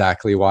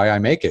exactly why I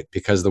make it,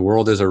 because the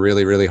world is a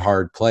really, really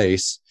hard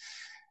place,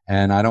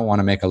 and I don't want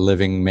to make a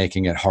living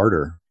making it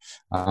harder.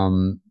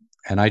 And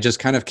I just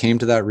kind of came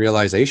to that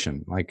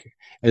realization. Like,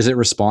 is it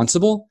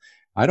responsible?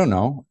 I don't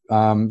know.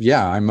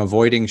 Yeah, I'm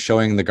avoiding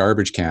showing the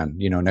garbage can,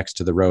 next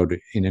to the road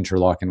in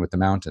Interlaken with the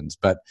mountains.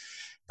 But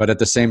at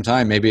the same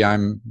time, maybe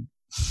I'm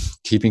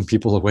keeping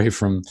people away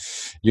from,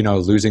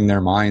 losing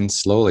their minds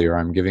slowly, or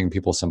I'm giving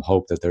people some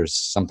hope that there's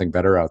something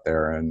better out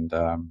there.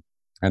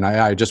 And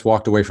I just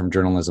walked away from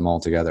journalism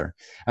altogether.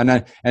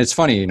 And it's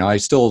funny, I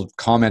still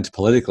comment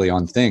politically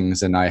on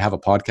things, and I have a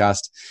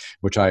podcast,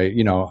 which I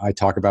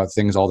talk about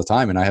things all the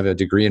time. And I have a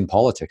degree in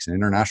politics and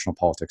international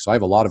politics. So I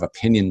have a lot of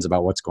opinions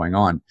about what's going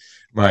on.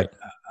 Right.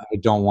 But I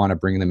don't want to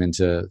bring them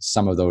into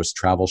some of those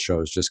travel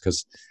shows, just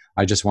because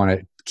I just want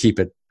to keep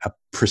it a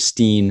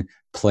pristine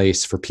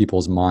place for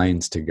people's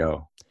minds to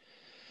go.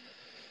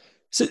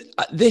 So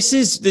this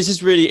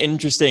is really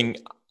interesting.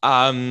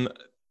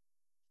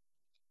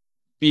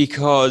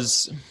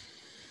 Because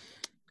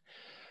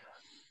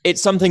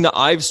it's something that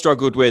I've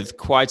struggled with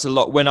quite a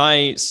lot. When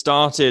I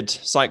started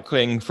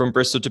cycling from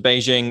Bristol to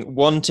Beijing,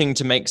 wanting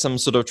to make some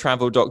sort of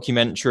travel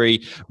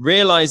documentary,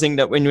 realizing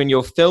that when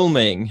you're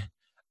filming,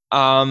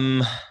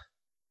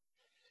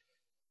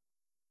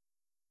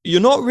 you're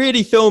not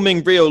really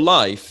filming real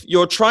life.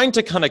 You're trying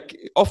to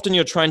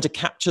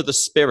capture the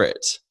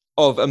spirit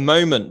of a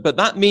moment, but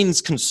that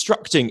means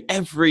constructing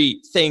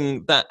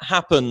everything that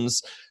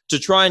happens to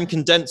try and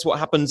condense what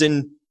happens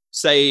in,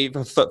 say,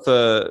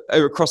 for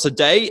across a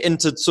day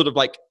into sort of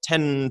like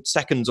 10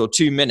 seconds or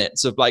 2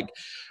 minutes of like,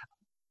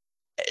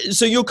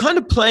 so you're kind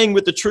of playing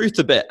with the truth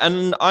a bit.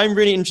 And I'm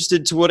really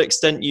interested to what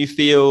extent you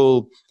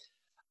feel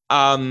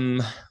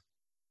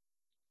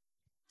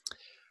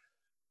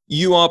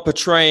you are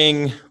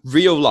portraying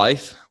real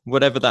life,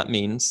 whatever that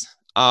means,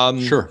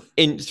 Sure.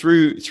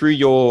 through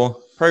your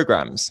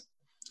programs.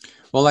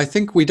 Well, I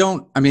think we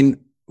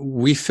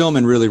film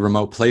in really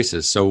remote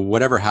places. So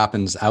whatever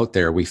happens out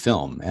there, we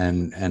film,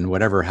 and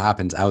whatever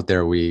happens out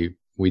there, we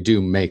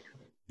do make,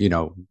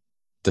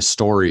 the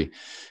story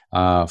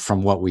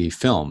from what we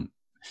film.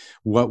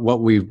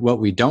 What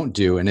we don't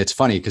do, and it's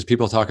funny because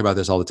people talk about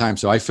this all the time.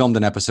 So I filmed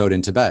an episode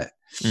in Tibet,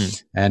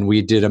 and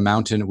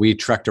we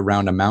trekked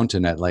around a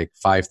mountain at like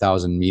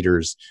 5,000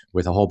 meters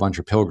with a whole bunch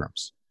of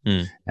pilgrims.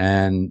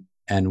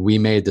 And we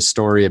made the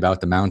story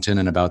about the mountain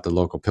and about the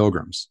local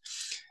pilgrims.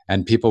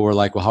 And people were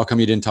like, well, how come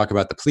you didn't talk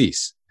about the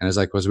police? And I was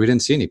like, well, we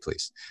didn't see any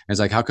police. And it's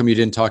like, how come you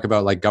didn't talk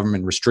about like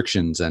government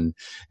restrictions and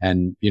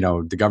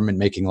the government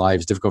making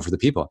lives difficult for the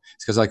people?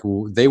 It's because like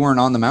they weren't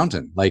on the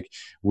mountain.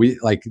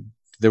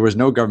 There was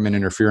no government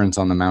interference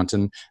on the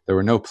mountain. There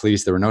were no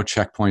police. There were no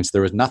checkpoints.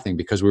 There was nothing,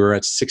 because we were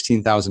at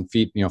 16,000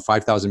 feet,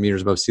 5,000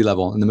 meters above sea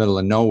level in the middle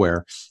of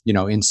nowhere,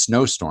 in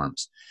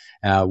snowstorms.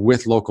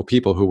 With local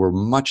people who were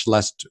much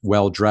less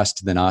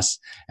well-dressed than us,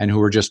 and who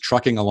were just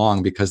trucking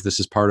along because this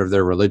is part of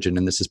their religion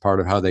and this is part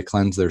of how they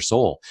cleanse their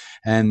soul.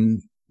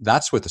 And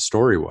that's what the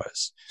story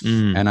was.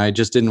 And I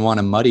just didn't want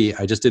to muddy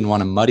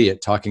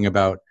it talking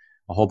about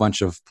a whole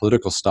bunch of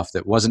political stuff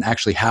that wasn't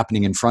actually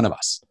happening in front of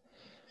us.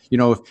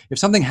 If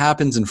something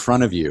happens in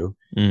front of you,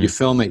 you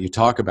film it, you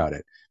talk about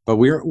it. But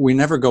we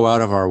never go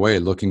out of our way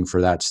looking for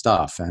that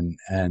stuff. And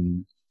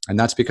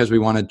that's because we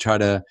want to try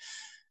to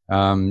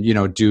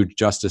do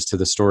justice to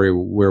the story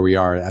where we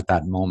are at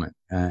that moment.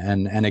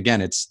 And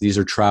again, these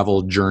are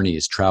travel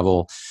journeys,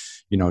 travel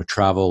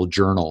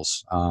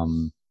journals.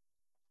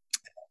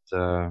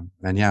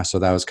 So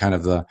that was kind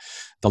of the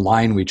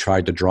line we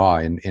tried to draw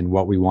in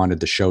what we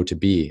wanted the show to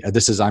be.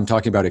 I'm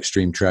talking about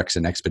extreme treks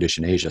and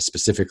Expedition Asia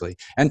specifically,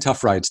 and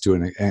tough rides to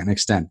an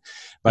extent.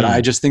 But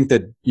I just think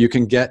that you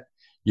can get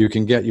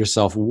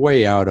yourself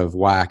way out of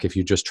whack if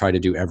you just try to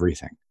do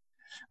everything.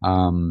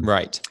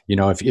 Right.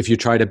 If you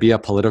try to be a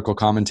political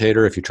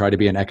commentator, if you try to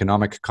be an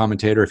economic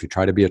commentator, if you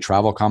try to be a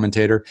travel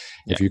commentator,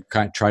 if you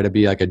try to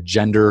be like a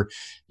gender,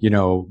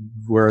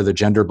 where are the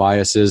gender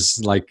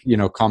biases,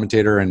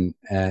 commentator, and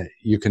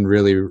you can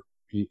really,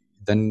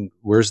 then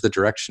where's the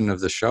direction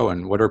of the show,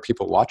 and what are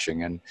people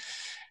watching, and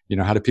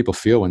how do people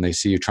feel when they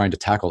see you trying to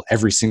tackle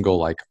every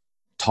single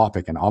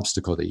topic and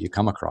obstacle that you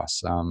come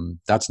across?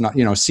 That's not,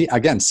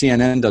 again,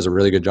 CNN does a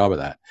really good job of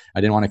that.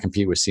 I didn't want to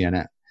compete with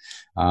CNN.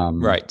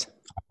 Right.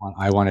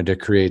 I wanted to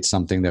create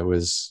something that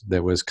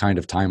was kind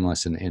of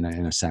timeless in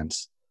a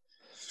sense.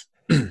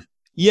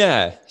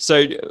 Yeah.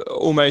 So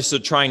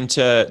almost trying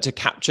to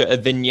capture a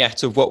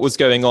vignette of what was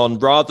going on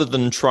rather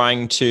than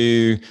trying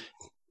to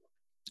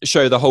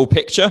show the whole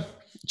picture,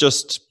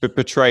 just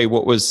portray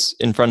what was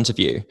in front of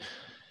you.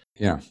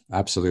 Yeah,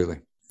 absolutely.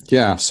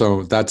 Yeah.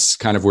 So that's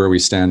kind of where we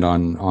stand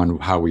on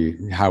how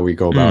we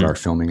go about our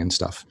filming and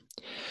stuff.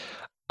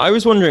 I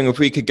was wondering if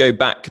we could go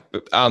back,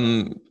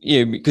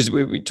 because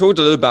we talked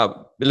a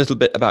little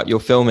bit about your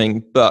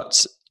filming,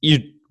 but you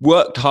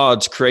worked hard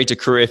to create a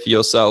career for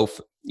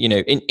yourself,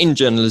 in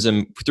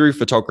journalism through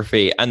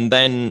photography, and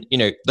then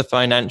the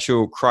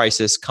financial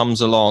crisis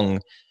comes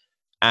along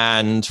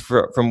and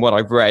from what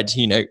I've read,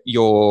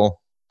 your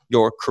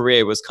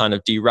career was kind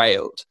of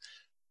derailed.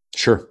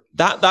 Sure.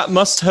 That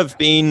must have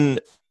been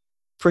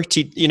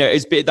pretty,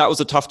 that was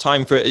a tough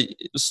time for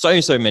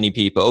so many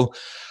people.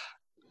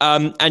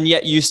 And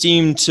yet you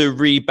seem to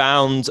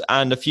rebound,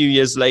 and a few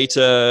years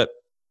later,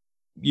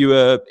 you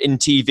were in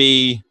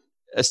TV,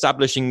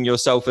 establishing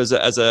yourself as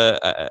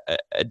a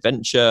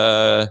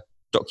adventure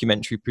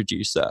documentary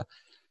producer.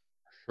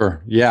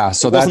 Sure. Yeah.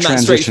 So that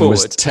transition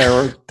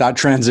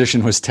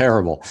was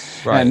terrible.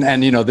 Right.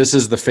 And this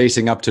is the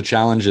facing up to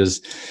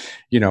challenges,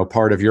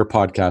 part of your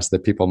podcast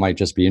that people might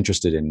just be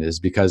interested in, is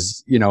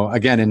because,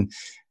 again,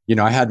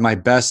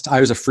 I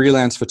was a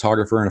freelance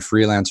photographer and a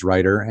freelance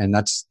writer, and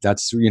that's,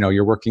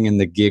 you're working in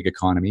the gig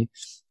economy,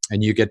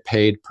 and you get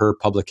paid per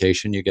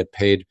publication, you get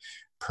paid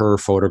per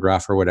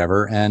photograph or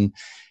whatever. And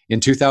in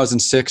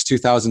 2006,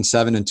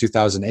 2007, and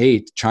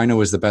 2008, China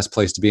was the best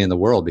place to be in the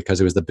world because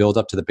it was the build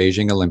up to the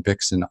Beijing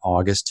Olympics in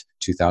August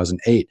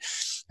 2008.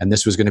 And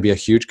this was going to be a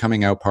huge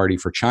coming out party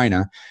for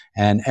China.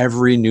 And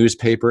every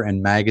newspaper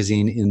and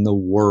magazine in the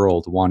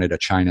world wanted a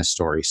China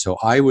story. So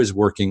I was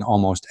working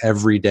almost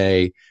every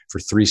day for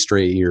 3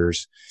 straight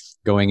years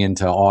going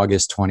into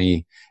August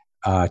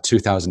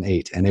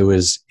 2008. And it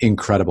was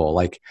incredible.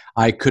 Like,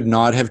 I could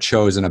not have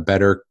chosen a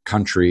better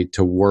country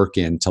to work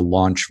in to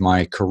launch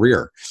my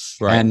career.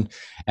 Right.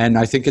 And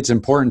I think it's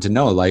important to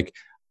know, like,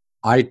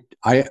 I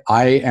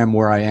am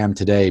where I am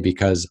today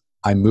because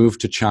I moved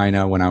to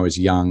China when I was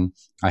young.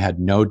 I had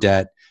no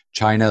debt.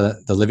 China,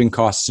 the living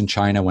costs in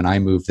China when I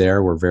moved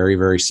there were very,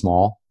 very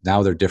small.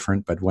 Now they're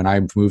different, but when I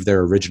moved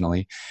there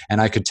originally,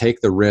 and I could take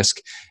the risk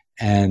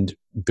and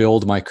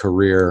build my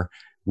career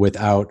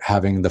without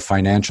having the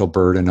financial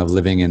burden of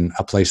living in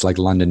a place like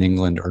London,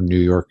 England, or New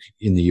York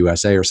in the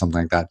USA or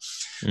something like that.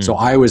 So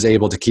I was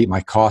able to keep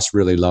my costs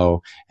really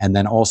low. And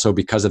then also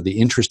because of the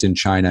interest in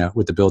China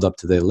with the build up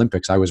to the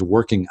Olympics, I was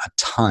working a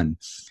ton,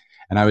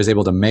 and I was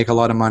able to make a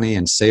lot of money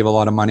and save a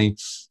lot of money.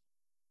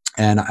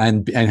 And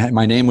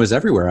my name was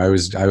everywhere. I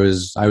was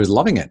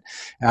loving it.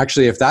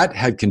 Actually, if that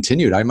had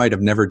continued, I might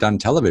have never done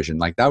television.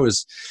 Like, that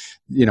was,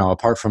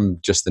 apart from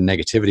just the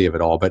negativity of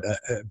it all, but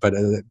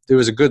it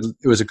was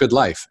a good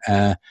life.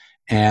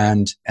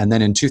 And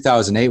then in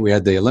 2008 we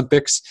had the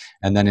Olympics,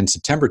 and then in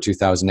September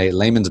 2008,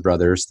 Lehman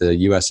Brothers, the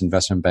U.S.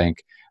 investment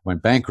bank,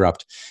 went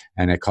bankrupt,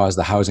 and it caused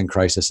the housing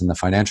crisis and the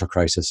financial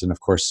crisis. And of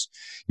course,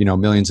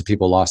 millions of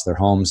people lost their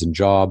homes and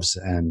jobs,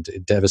 and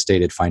it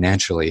devastated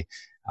financially.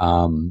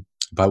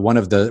 But one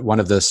of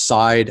the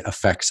side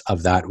effects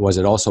of that was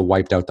it also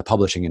wiped out the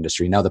publishing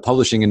industry. Now, the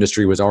publishing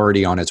industry was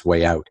already on its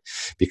way out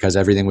because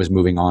everything was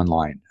moving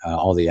online.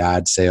 All the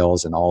ad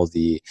sales and all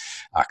the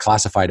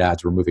classified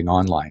ads were moving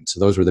online.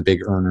 So those were the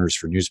big earners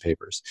for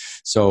newspapers.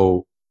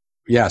 So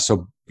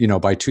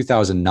by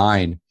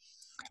 2009,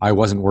 I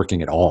wasn't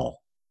working at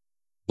all,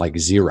 like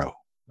zero,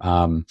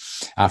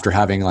 after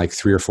having like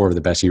 3 or 4 of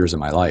the best years of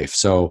my life.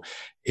 So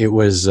it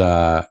was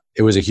a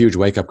huge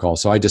wake-up call.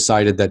 So I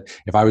decided that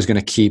if I was going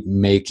to keep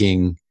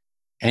making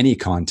any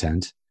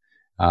content,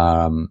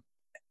 and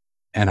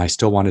I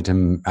still wanted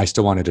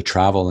to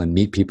travel and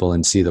meet people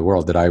and see the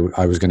world, that I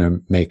was going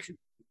to make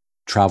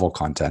travel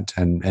content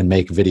and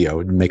make video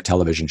and make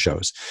television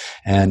shows.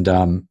 And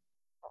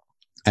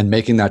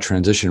making that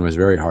transition was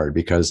very hard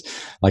because,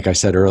 like I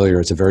said earlier,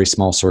 it's a very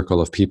small circle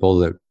of people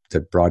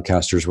that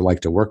broadcasters would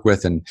like to work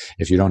with. And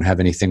if you don't have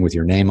anything with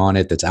your name on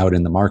it that's out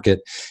in the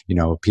market,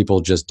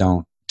 people just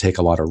don't take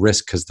a lot of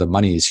risk because the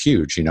money is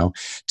huge.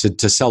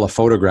 To sell a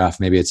photograph,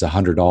 maybe it's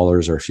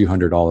 $100 or a few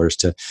 $100s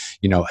to,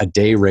 a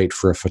day rate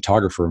for a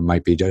photographer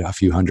might be a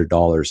few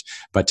 $100,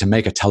 but to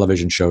make a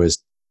television show is,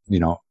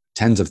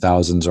 tens of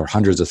thousands or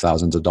hundreds of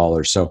thousands of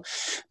dollars. So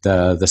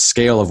the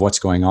scale of what's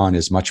going on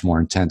is much more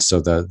intense. So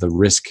the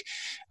risk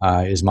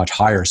is much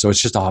higher. So it's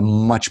just a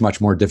much,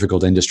 much more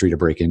difficult industry to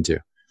break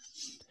into.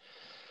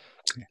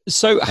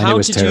 So and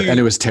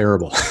it was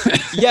terrible.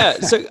 Yeah.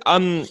 So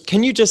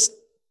can you just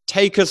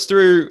take us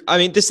through? I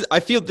mean, I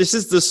feel this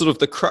is the sort of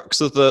the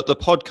crux of the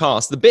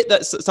podcast. The bit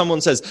that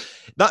someone says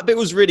that bit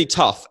was really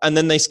tough, and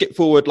then they skip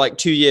forward like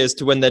 2 years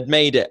to when they'd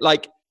made it.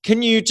 Like,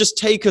 can you just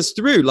take us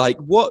through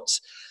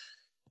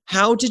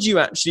how did you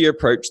actually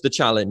approach the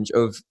challenge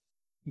of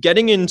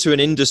getting into an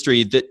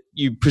industry that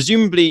you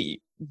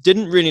presumably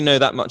didn't really know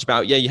that much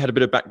about? Yeah, you had a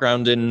bit of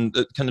background in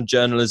the kind of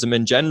journalism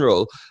in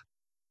general,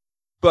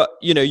 but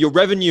your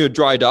revenue had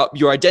dried up.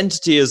 Your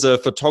identity as a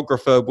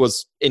photographer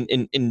was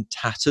in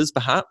tatters,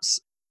 perhaps.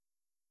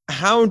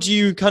 How do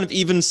you kind of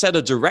even set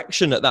a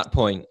direction at that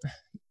point?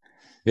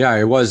 Yeah,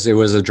 it was a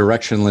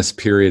directionless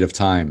period of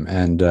time,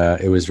 and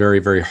it was very,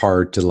 very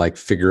hard to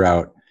figure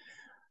out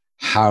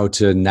how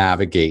to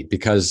navigate,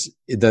 because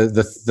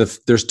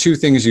there's 2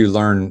 things you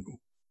learn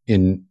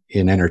in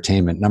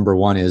entertainment. Number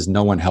one is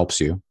no one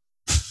helps you.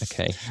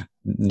 Okay.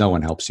 No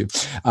one helps you.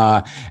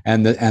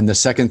 And the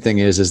second thing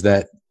is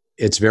that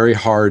it's very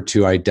hard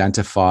to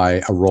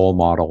identify a role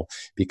model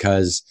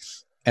because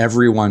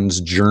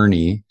everyone's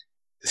journey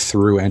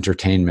through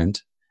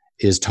entertainment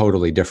is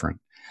totally different.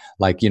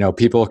 Like, you know,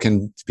 people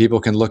can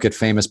look at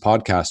famous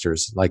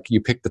podcasters. Like,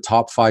 you pick the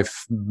top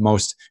 5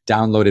 most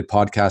downloaded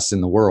podcasts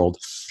in the world.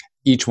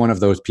 Each one of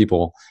those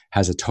people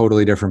has a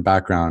totally different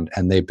background,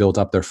 and they built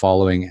up their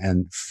following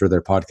and for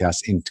their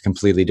podcasts in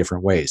completely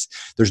different ways.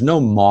 There's no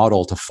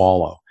model to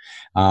follow.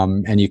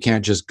 And you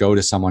can't just go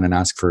to someone and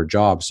ask for a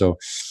job. So,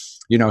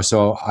 you know,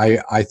 so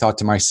I thought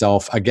to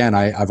myself, again,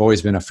 I've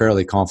always been a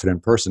fairly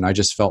confident person. I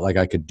just felt like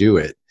I could do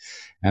it.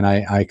 And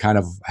I kind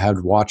of had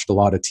watched a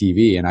lot of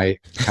TV, and I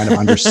kind of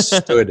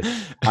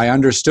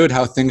understood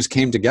how things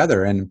came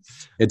together. And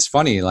it's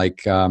funny,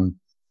 like,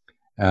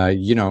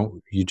 you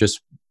know, you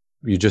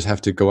just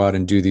have to go out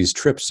and do these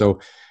trips. So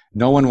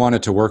no one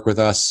wanted to work with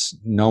us.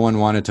 No one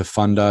wanted to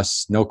fund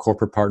us. No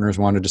corporate partners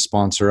wanted to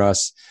sponsor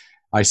us.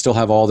 I still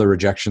have all the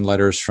rejection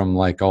letters from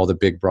like all the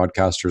big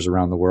broadcasters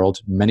around the world,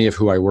 many of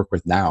who I work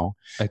with now.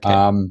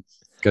 Okay.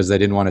 Because they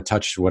didn't want to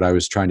touch what I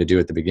was trying to do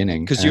at the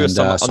beginning. Because you were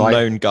some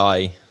unknown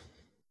guy.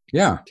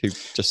 Yeah,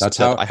 that's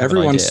how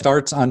everyone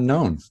starts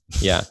unknown.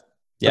 Yeah,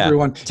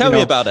 Everyone, tell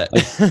me about it.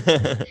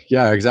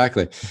 Yeah,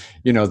 exactly.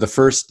 You know, the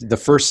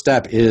first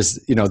step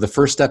is, you know, the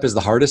first step is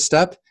the hardest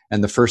step,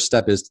 and the first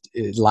step is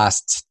it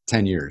lasts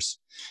 10 years.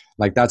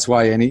 Like, that's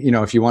why you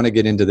know, if you want to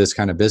get into this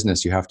kind of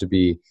business, you have to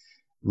be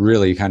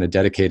really kind of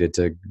dedicated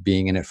to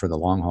being in it for the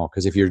long haul.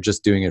 Because if you're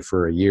just doing it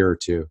for a year or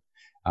two,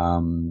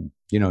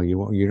 you know,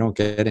 you don't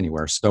get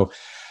anywhere. So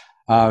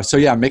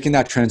yeah, making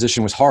that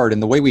transition was hard.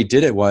 And the way we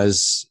did it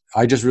was,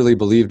 I just really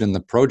believed in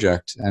the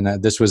project.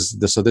 And this was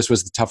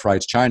the Tough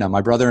Rides China.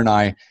 My brother and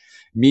I,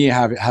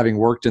 having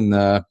worked in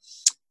the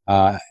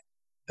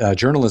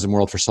journalism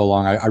world for so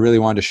long, I really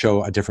wanted to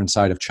show a different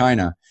side of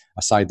China,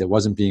 a side that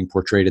wasn't being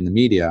portrayed in the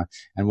media.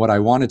 And what I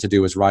wanted to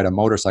do was ride a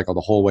motorcycle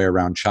the whole way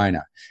around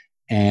China.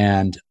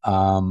 And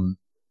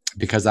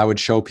because I would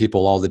show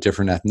people all the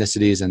different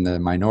ethnicities and the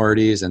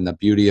minorities and the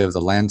beauty of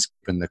the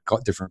landscape and the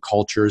different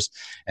cultures,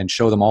 and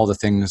show them all the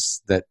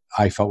things that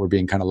I felt were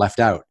being kind of left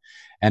out.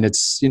 And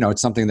it's, you know,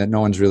 it's something that no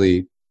one's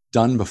really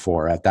done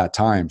before at that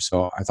time.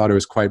 So I thought it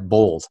was quite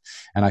bold.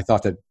 And I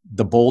thought that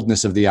the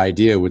boldness of the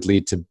idea would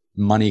lead to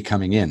money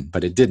coming in,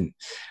 but it didn't.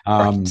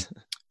 Right.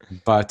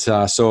 But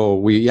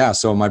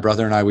so my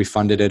brother and I, we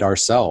funded it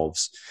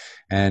ourselves.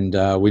 And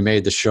we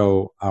made the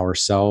show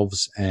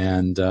ourselves,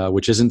 and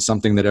which isn't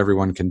something that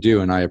everyone can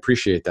do, and I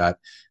appreciate that.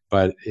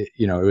 But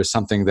you know, it was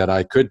something that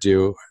I could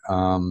do,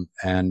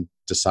 and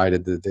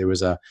decided that it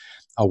was a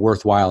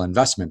worthwhile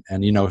investment.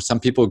 And you know, some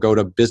people go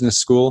to business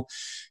school,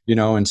 you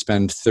know, and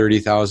spend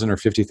 $30,000 or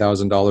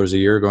 $50,000 a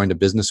year going to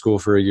business school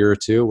for a year or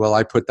two. Well,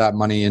 I put that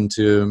money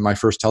into my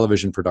first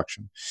television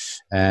production,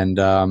 and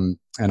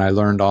I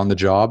learned on the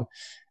job.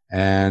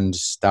 And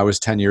that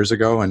was 10 years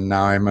ago. And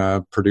now I'm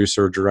a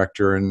producer,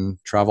 director, and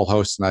travel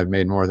host. And I've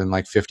made more than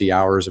like 50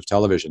 hours of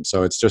television.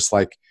 So it's just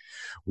like,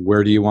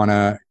 where do you want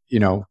to, you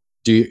know,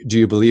 do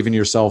you believe in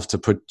yourself to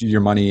put your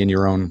money in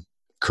your own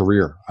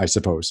career, I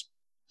suppose?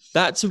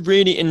 That's a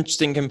really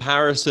interesting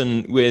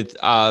comparison with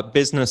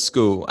business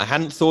school. I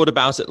hadn't thought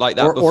about it like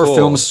that before.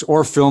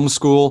 Or film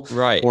school,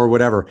 right? Or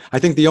whatever. I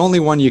think the only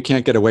one you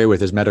can't get away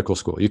with is medical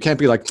school. You can't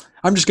be like,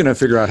 I'm just going to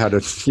figure out how to,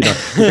 you know,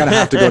 you kind of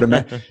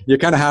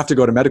have to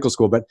go to medical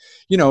school. But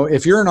you know,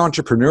 if you're an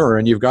entrepreneur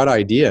and you've got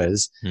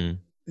ideas,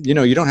 you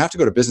know, you don't have to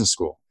go to business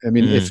school. I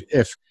mean,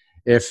 if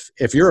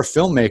you're a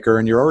filmmaker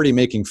and you're already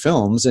making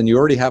films and you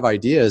already have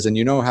ideas and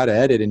you know how to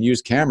edit and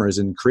use cameras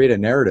and create a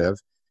narrative,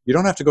 you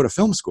don't have to go to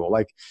film school.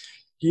 Like,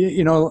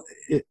 you know,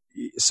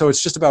 so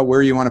it's just about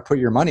where you want to put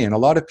your money. And I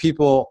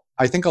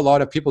think a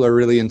lot of people are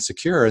really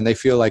insecure, and they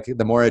feel like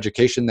the more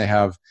education they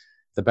have,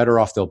 the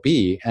better off they'll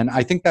be. And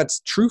I think that's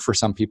true for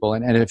some people.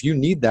 And if you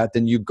need that,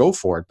 then you go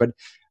for it. But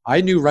I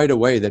knew right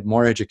away that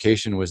more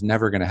education was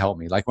never going to help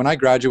me. Like when I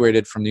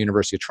graduated from the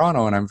University of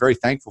Toronto, and I'm very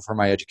thankful for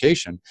my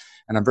education,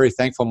 and I'm very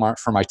thankful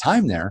for my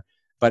time there.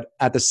 But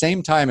at the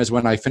same time as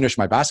when I finished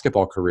my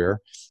basketball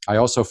career, I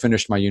also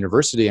finished my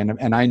university,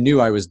 and I knew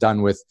I was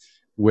done with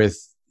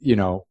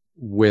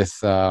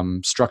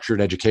structured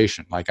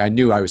education. Like I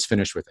knew I was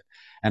finished with it,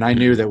 and I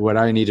knew that what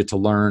I needed to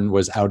learn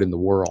was out in the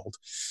world,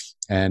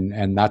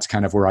 and that's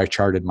kind of where I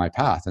charted my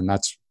path. And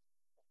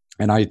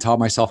I taught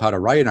myself how to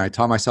write, and I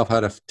taught myself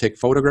how to take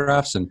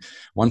photographs, and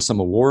won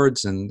some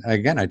awards. And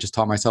again, I just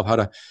taught myself how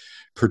to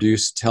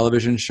produce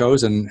television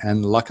shows,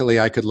 and luckily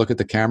I could look at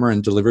the camera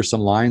and deliver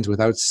some lines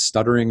without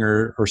stuttering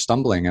or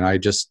stumbling, and I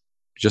just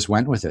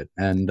went with it.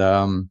 And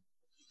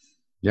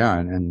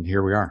and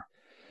here we are.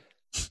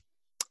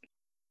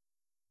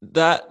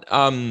 That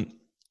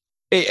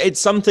it's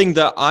something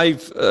that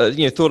I've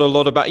thought a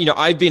lot about. You know,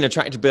 I've been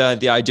attracted by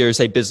the idea of,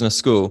 say, business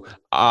school,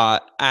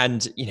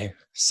 and you know,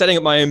 setting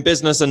up my own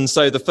business. And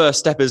so the first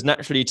step is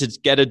naturally to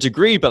get a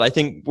degree. But I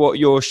think what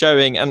you're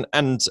showing,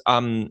 and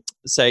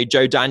say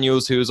Joe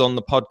Daniels, who was on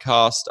the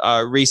podcast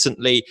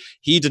recently,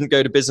 he didn't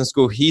go to business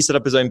school. He set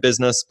up his own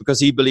business because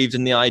he believed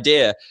in the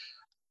idea.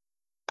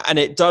 And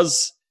it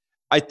does,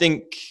 I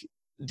think,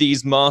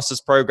 these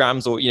master's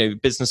programs, or, you know,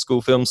 business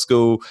school, film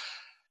school,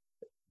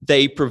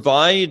 they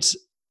provide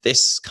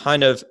this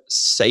kind of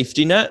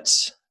safety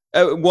net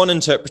one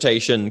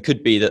interpretation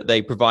could be that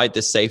they provide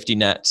this safety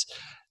net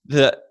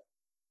that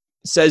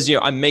says,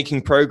 I'm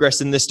making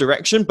progress in this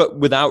direction, but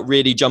without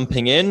really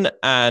jumping in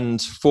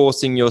and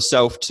forcing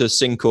yourself to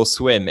sink or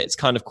swim. It's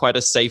kind of quite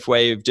a safe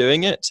way of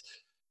doing it.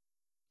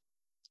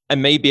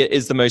 And maybe it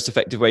is the most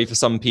effective way for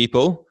some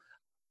people.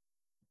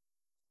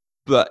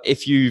 But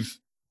if you've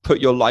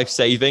put your life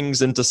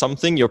savings into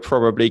something, you're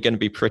probably going to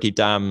be pretty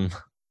damn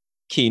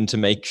keen to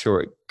make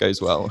sure it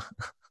goes well.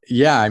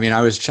 Yeah, I mean,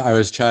 I was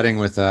chatting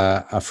with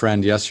a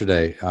friend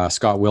yesterday,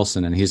 Scott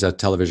Wilson, and he's a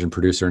television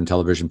producer and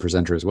television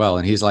presenter as well.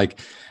 And he's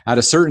like, at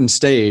a certain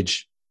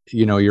stage,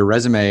 your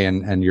resume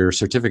and your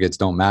certificates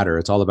don't matter.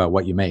 It's all about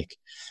what you make.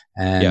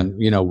 And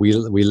we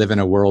live in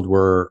a world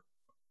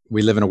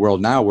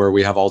now where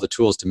we have all the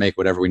tools to make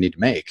whatever we need to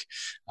make,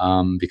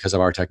 because of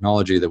our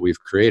technology that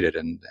we've created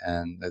and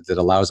that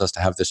allows us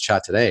to have this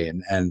chat today.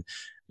 And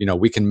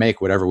we can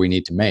make whatever we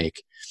need to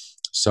make.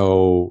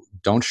 So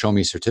don't show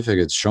me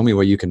certificates, show me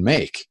what you can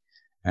make.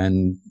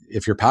 And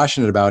if you're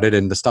passionate about it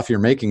and the stuff you're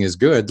making is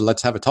good,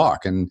 let's have a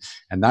talk. And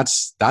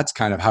that's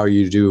kind of how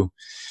you do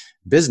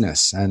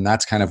business. And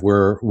that's kind of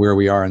where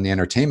we are in the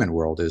entertainment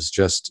world is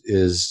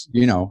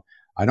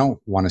I don't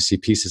want to see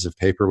pieces of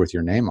paper with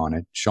your name on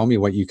it. Show me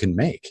what you can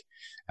make,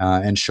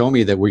 and show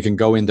me that we can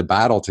go into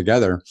battle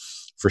together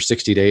for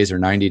 60 days or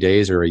 90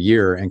 days or a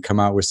year and come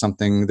out with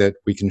something that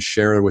we can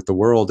share with the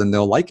world and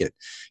they'll like it.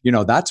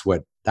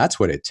 That's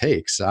what it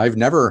takes. I've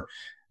never,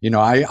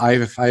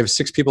 I have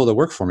 6 people that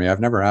work for me.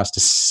 I've never asked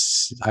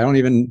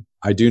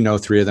I do know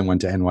 3 of them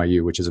went to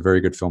NYU, which is a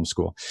very good film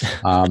school.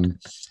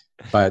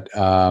 But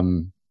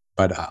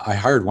I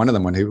hired one of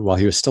them while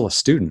he was still a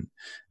student,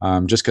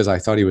 just because I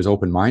thought he was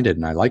open-minded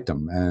and I liked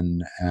him.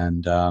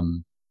 And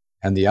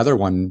the other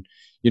one,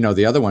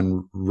 the other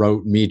one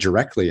wrote me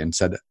directly and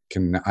said,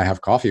 "Can I have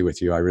coffee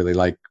with you? I really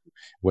like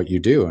what you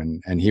do."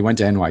 And he went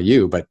to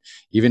NYU, but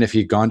even if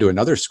he'd gone to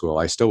another school,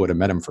 I still would have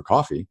met him for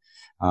coffee.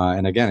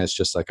 And again, it's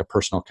just like a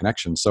personal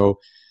connection. So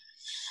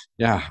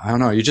yeah, I don't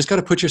know. You just got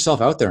to put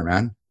yourself out there,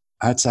 man.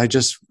 I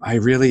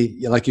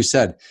really, like you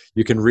said,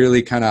 you can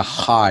really kind of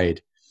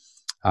hide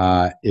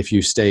if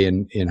you stay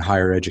in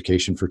higher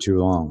education for too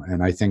long.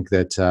 And I think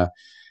that,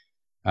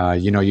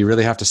 you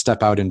really have to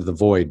step out into the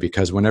void,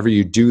 because whenever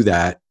you do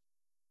that,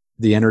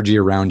 the energy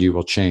around you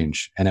will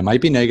change. And it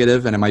might be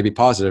negative and it might be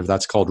positive.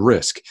 That's called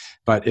risk.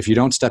 But if you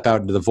don't step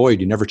out into the void,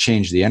 you never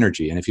change the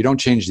energy. And if you don't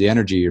change the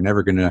energy, you're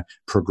never going to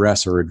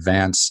progress or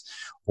advance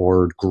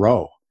or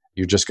grow.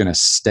 You're just going to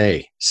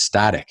stay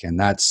static. And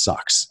that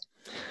sucks.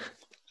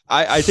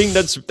 I think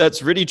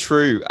that's really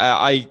true.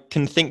 I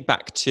can think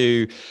back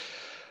to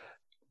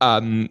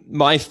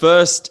my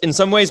first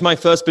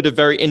bit of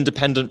very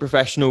independent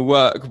professional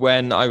work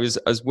when I was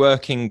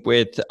working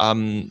with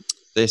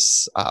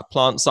this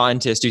plant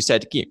scientist who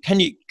said, can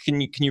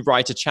you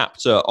write a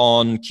chapter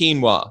on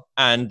quinoa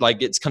and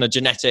like its kind of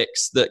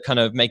genetics that kind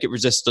of make it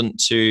resistant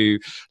to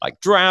like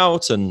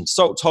drought and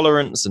salt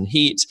tolerance and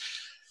heat.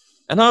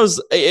 And I was,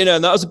 that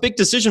was a big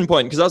decision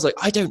point, because I was like,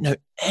 I don't know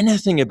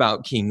anything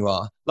about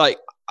quinoa. Like,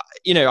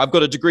 I've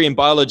got a degree in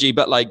biology,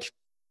 but like,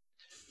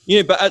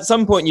 but at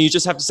some point you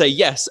just have to say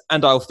yes,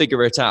 and I'll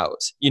figure it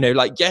out,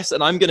 yes.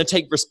 And I'm going to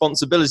take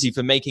responsibility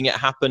for making it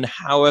happen.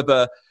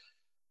 However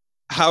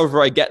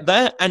I get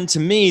there. And to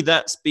me,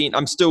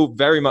 I'm still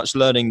very much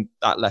learning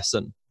that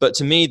lesson. But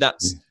to me,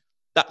 that's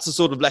a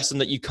sort of lesson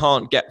that you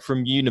can't get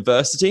from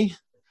university.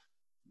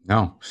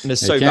 No. And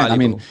it's so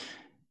valuable.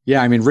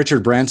 I mean,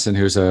 Richard Branson,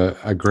 who's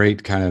a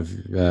great kind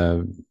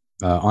of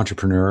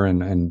entrepreneur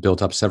and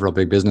built up several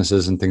big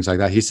businesses and things like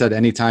that. He said,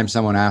 anytime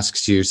someone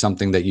asks you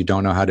something that you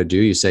don't know how to do,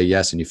 you say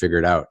yes and you figure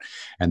it out.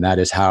 And that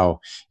is how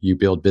you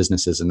build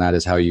businesses, and that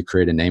is how you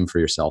create a name for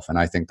yourself. And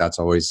I think that's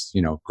always,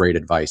 great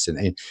advice.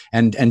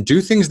 And do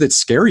things that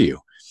scare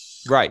you.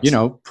 Right.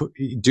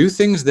 Do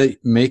things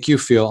that make you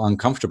feel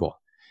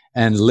uncomfortable.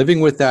 And living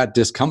with that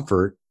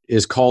discomfort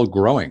is called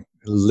growing.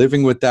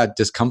 Living with that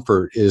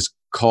discomfort is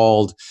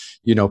called,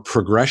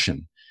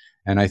 progression.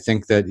 And I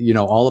think that,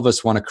 all of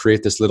us want to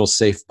create this little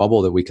safe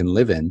bubble that we can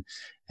live in.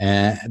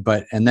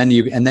 And then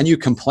you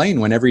complain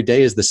when every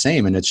day is the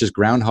same, and it's just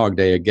Groundhog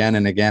Day again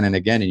and again and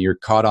again. And you're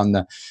caught on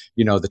the,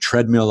 the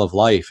treadmill of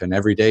life, and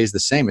every day is the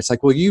same. It's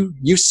like, well,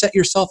 you set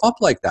yourself up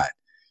like that.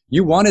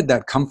 You wanted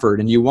that comfort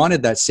and you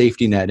wanted that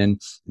safety net, and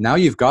now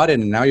you've got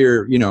it. And now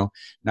you're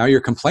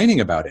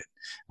complaining about it.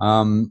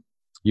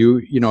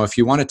 If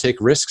you want to take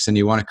risks and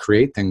you want to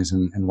create things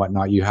and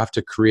whatnot, you have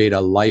to create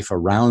a life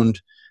around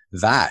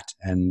that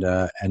and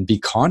be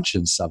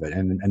conscious of it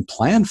and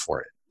plan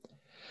for it.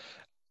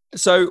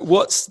 So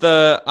what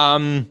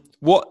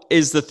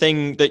is the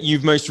thing that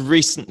you've most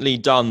recently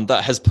done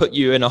that has put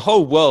you in a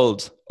whole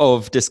world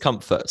of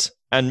discomfort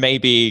and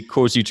maybe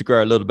caused you to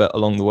grow a little bit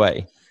along the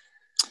way?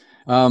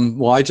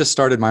 Well, I just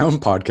started my own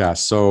podcast.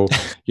 So,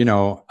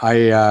 you're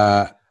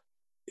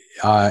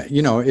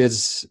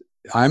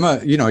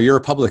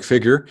a public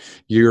figure.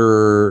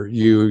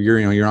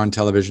 You're on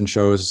television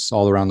shows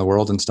all around the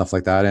world and stuff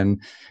like that.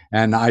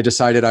 And I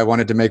decided I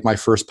wanted to make my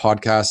first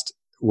podcast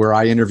where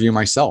I interview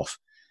myself.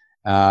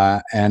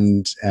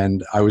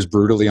 and I was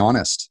brutally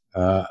honest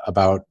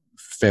about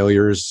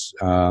failures,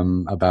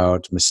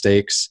 about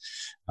mistakes,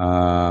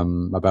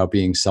 about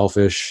being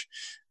selfish,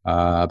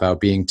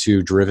 about being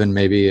too driven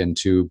maybe and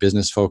too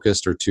business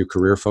focused or too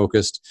career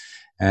focused.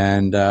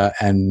 And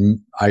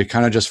I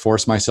kind of just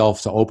forced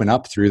myself to open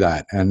up through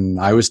that. And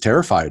I was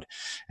terrified.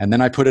 And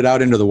then I put it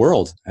out into the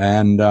world.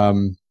 And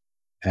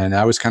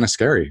that was kind of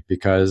scary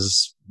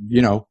because,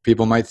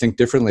 people might think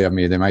differently of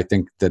me. They might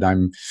think that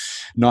I'm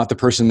not the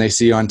person they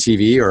see on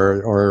TV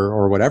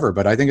or whatever.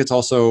 But I think it's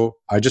also,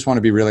 I just want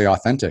to be really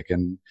authentic.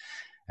 And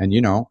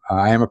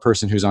I am a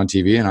person who's on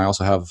TV, and I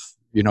also have,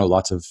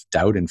 lots of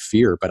doubt and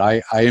fear. But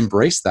I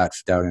embrace that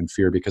doubt and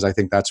fear because I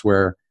think that's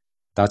where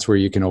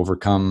you can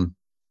overcome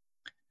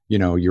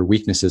your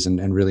weaknesses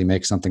and really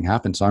make something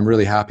happen. So I'm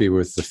really happy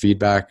with the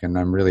feedback, and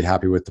I'm really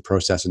happy with the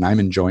process, and I'm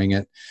enjoying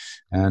it,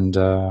 and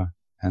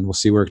we'll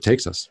see where it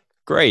takes us.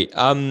 Great.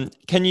 Can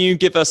you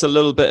give us a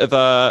little bit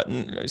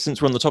of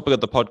since we're on the topic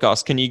of the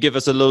podcast, can you give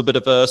us a little bit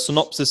of a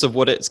synopsis of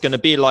what it's going to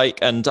be like?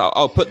 And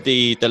I'll put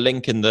the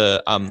link in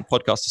the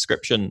podcast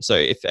description. So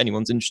if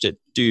anyone's interested,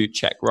 do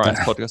check Ryan's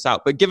podcast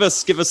out, but give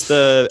us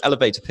the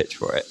elevator pitch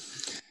for it.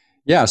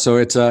 Yeah, so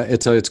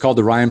it's called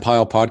the Ryan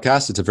Pyle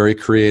Podcast. It's a very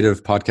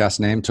creative podcast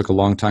name. Took a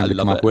long time to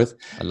come up with.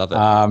 I love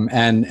it.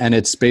 And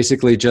it's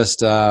basically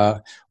just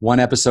one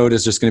episode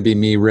is just going to be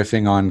me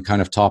riffing on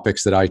kind of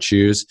topics that I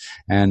choose,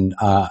 and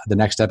the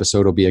next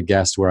episode will be a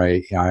guest where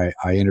I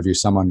interview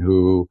someone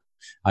who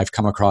I've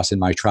come across in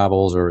my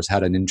travels or has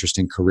had an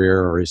interesting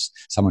career or is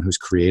someone who's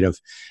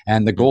creative.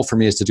 And the goal for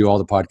me is to do all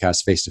the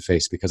podcasts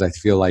face-to-face because I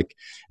feel like,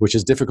 which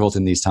is difficult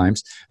in these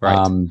times,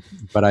 right.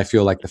 But I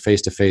feel like the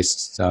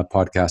face-to-face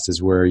podcast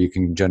is where you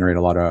can generate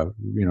a lot of,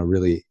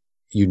 really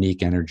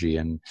unique energy.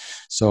 And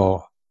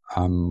so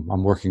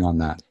I'm working on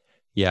that.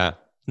 Yeah.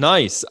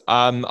 Nice.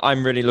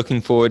 I'm really looking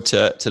forward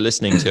to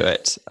listening to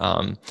it.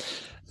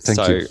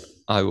 Thank you.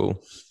 I will,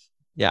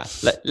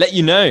 let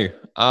you know.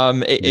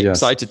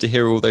 Excited to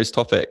hear all those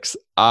topics.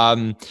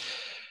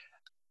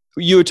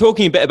 You were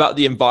talking a bit about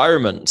the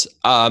environment,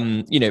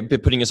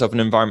 putting yourself in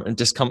an environment of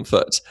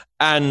discomfort.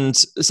 And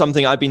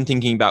something I've been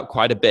thinking about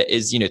quite a bit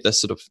is, the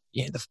sort of,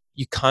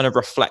 you kind of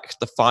reflect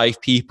the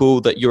 5 people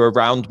that you're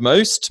around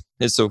most.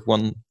 Is sort of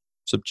one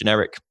sort of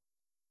generic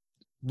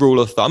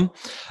rule of thumb.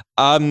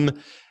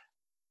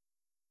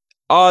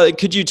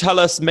 Could you tell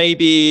us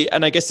maybe,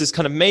 and I guess this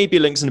kind of maybe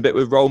links in a bit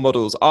with role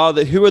models,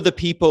 who are the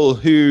people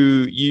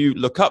who you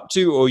look up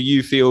to or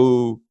you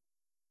feel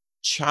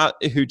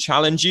who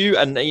challenge you,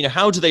 and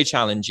how do they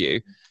challenge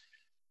you?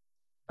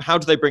 How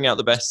do they bring out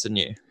the best in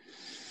you?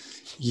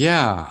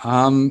 Yeah,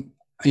 I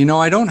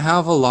don't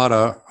have a lot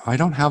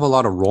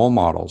of role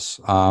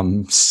models.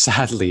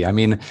 Sadly, I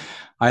mean,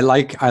 I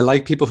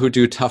like people who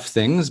do tough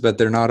things, but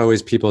they're not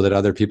always people that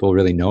other people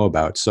really know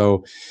about.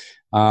 So.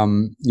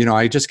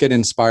 I just get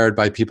inspired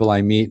by people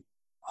I meet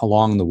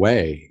along the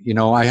way.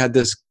 I had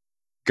this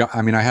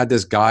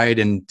guide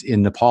in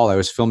Nepal. I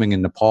was filming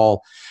in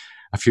Nepal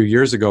a few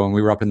years ago, and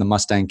we were up in the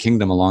Mustang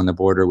Kingdom along the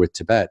border with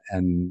Tibet.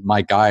 And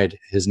my guide,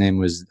 his name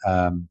was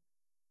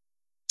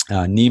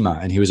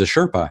Nima, and he was a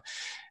Sherpa.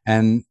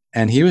 And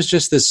he was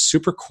just this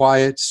super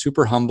quiet,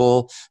 super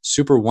humble,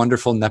 super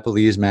wonderful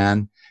Nepalese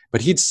man.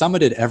 But he'd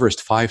summited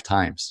Everest 5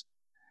 times.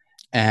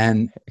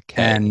 And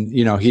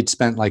he'd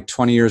spent like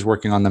 20 years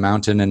working on the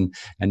mountain, and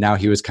now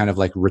he was kind of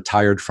like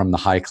retired from the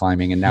high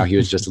climbing, and now he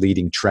was just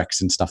leading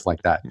treks and stuff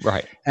like that.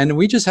 Right. And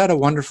we just had a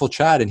wonderful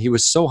chat, and he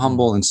was so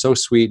humble and so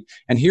sweet.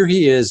 And here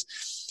he is,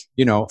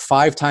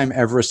 5-time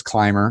Everest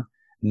climber.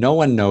 No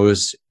one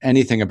knows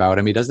anything about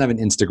him. He doesn't have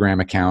an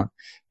Instagram account,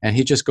 and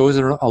he just goes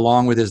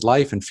along with his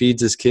life and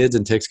feeds his kids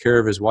and takes care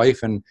of his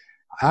wife. And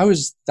that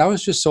was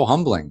just so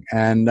humbling.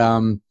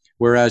 And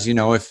whereas,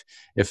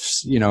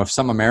 if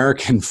some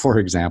American, for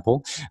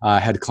example,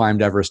 had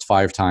climbed Everest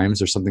 5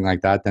 times or something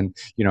like that, then,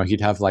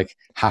 he'd have like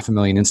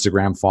 500,000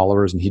 Instagram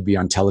followers, and he'd be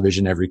on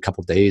television every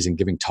couple of days and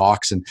giving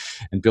talks and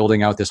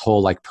building out this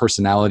whole like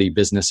personality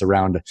business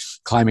around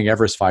climbing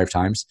Everest 5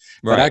 times.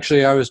 Right. But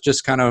actually I was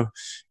just kind of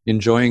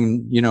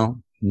enjoying,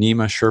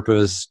 Nima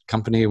Sherpa's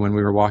company when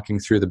we were walking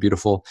through the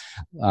beautiful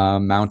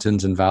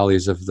mountains and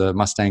valleys of the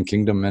Mustang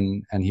Kingdom,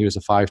 and he was a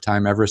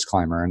 5-time Everest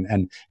climber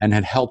and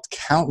had helped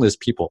countless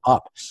people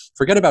up.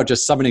 Forget about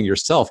just summiting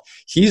yourself.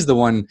 He's the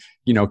one,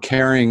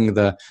 carrying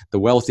the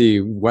wealthy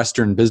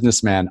Western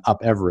businessman up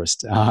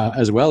Everest,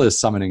 as well as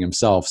summiting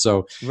himself.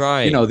 So,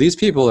 right. These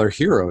people are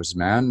heroes,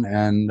 man.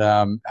 And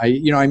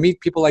I meet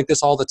people like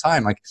this all the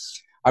time. Like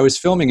I was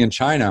filming in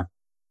China.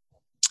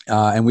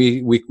 And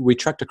we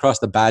trekked across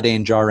the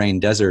Badain Jarain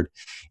Desert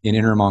in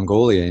Inner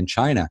Mongolia in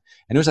China,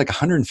 and it was like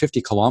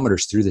 150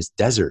 kilometers through this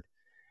desert.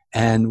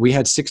 And we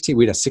had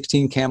a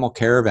 16 camel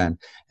caravan,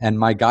 and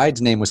my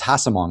guide's name was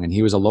Hasamong, and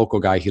he was a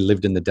local guy. He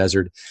lived in the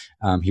desert.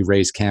 He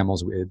raised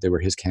camels. They were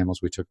his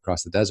camels we took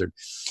across the desert.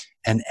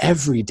 And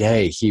every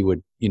day he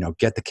would,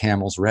 get the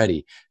camels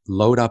ready,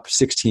 load up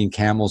 16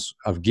 camels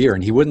of gear.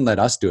 And he wouldn't let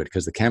us do it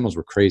because the camels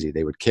were crazy.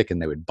 They would kick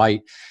and they would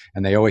bite.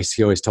 And he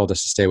always told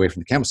us to stay away from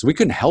the camels. So we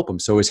couldn't help him.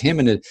 So it was him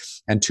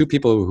and two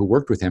people who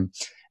worked with him.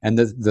 And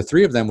the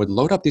three of them would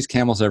load up these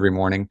camels every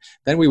morning.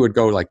 Then we would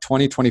go like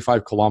 20,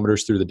 25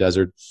 kilometers through the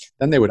desert.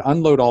 Then they would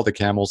unload all the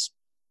camels,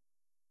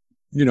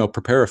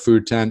 prepare a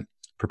food tent,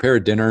 prepare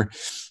a dinner.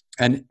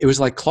 And it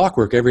was like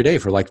clockwork every day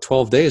for like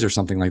 12 days or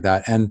something like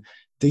that. And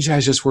these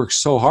guys just worked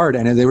so hard,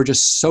 and they were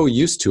just so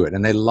used to it,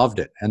 and they loved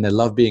it, and they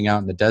loved being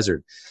out in the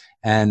desert.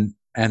 And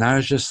I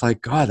was just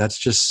like, God, that's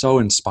just so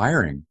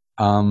inspiring,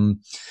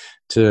 to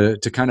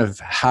kind of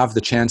have the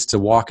chance to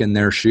walk in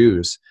their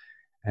shoes.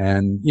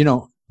 And,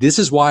 this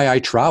is why I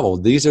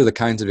travel. These are the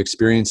kinds of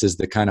experiences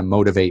that kind of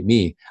motivate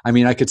me. I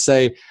mean, I could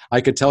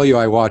tell you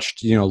I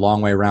watched,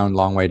 Long Way Round,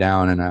 Long Way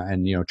Down,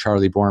 and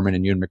Charlie Borman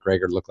and Ewan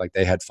McGregor looked like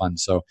they had fun.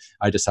 So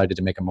I decided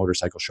to make a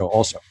motorcycle show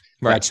also.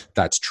 Right.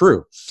 That's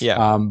true.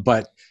 Yeah.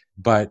 But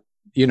they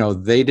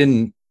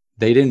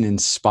didn't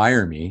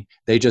inspire me.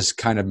 They just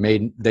kind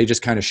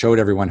of showed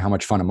everyone how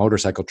much fun a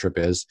motorcycle trip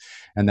is.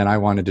 And then I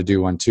wanted to do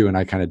one too. And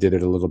I kind of did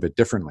it a little bit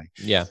differently.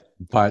 Yeah.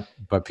 But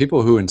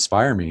people who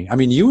inspire me, I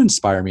mean, you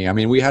inspire me. I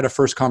mean, we had a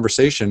first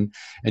conversation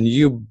and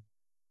you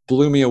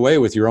blew me away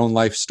with your own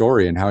life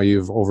story and how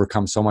you've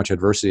overcome so much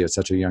adversity at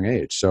such a young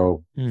age.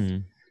 So,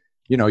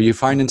 you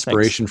find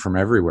inspiration from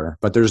everywhere,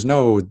 but there's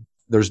no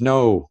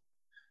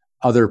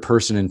other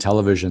person in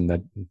television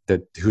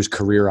that whose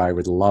career I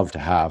would love to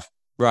have.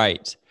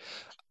 Right.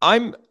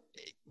 I'm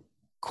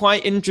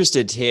quite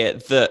interested here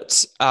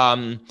that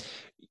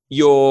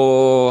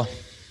you're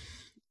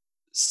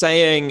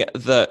saying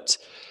that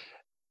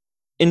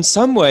in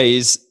some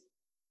ways,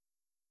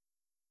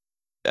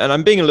 and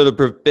I'm being a little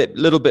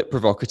bit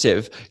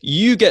provocative,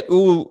 you get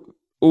all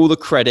the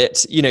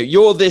credit.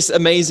 You're this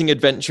amazing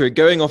adventurer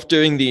going off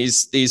doing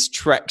these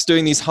treks,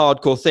 doing these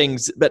hardcore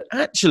things, but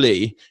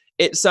actually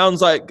it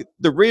sounds like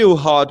the real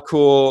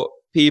hardcore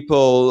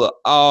people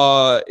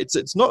are,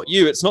 it's not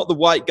you, it's not the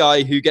white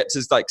guy who gets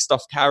his like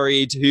stuff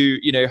carried, who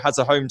has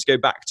a home to go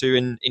back to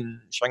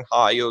in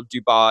Shanghai or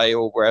Dubai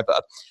or wherever.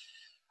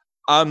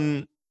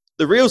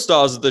 The real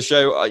stars of the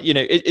show are,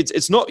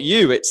 it's not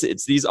you,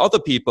 it's these other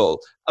people.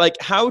 Like,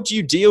 how do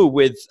you deal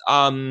with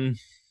I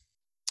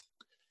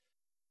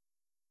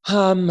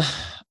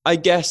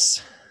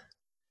guess,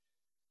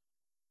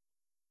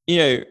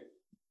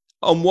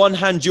 on one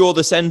hand you're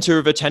the center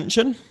of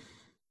attention,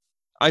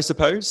 I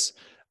suppose.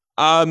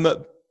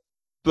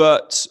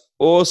 But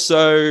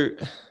also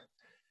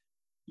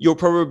you're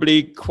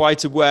probably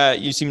quite aware,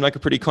 you seem like a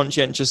pretty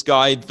conscientious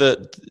guy,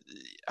 that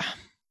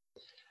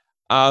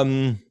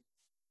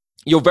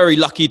you're very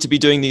lucky to be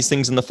doing these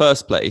things in the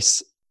first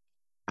place.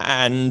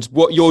 And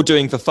what you're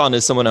doing for fun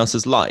is someone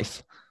else's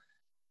life.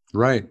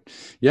 Right.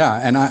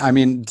 Yeah. And I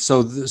mean,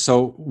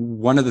 so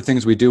one of the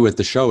things we do with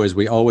the show is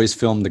we always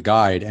film the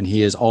guide, and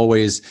he is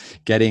always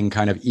getting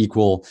kind of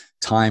equal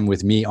time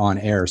with me on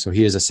air. So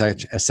he is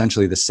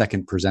essentially the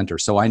second presenter.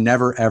 So I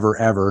never, ever,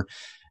 ever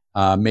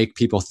make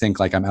people think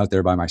like I'm out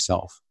there by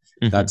myself.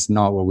 Mm-hmm. That's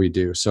not what we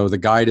do. So the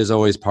guide is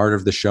always part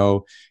of the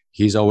show.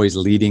 He's always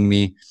leading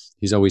me.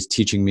 He's always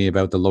teaching me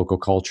about the local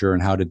culture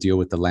and how to deal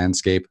with the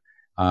landscape.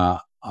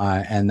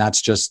 And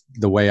that's just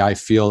the way I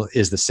feel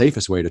is the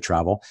safest way to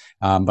travel.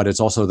 But it's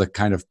also the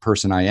kind of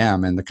person I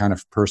am and the kind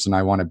of person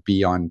I want to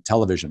be on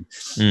television.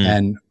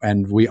 And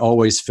we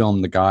always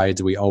film the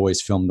guides. We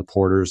always film the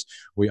porters.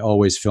 We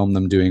always film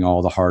them doing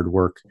all the hard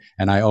work.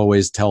 And I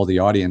always tell the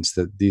audience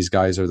that these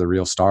guys are the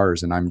real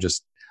stars, and I'm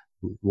just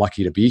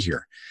lucky to be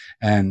here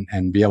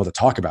and be able to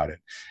talk about it.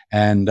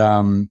 And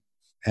that's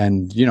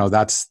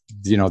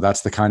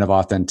the kind of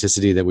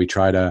authenticity that we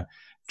try to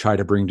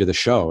bring to the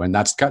show. And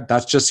that's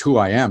just who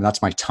I am.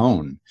 That's my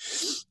tone.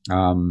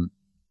 I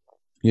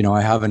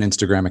have an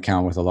Instagram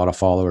account with a lot of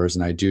followers,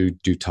 and I do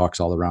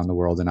talks all around the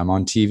world, and I'm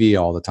on TV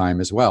all the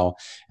time as well.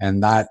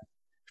 And that,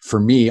 for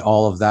me,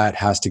 all of that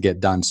has to get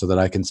done so that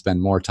I can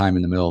spend more time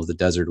in the middle of the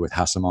desert with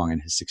Hasamong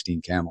and his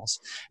 16 camels.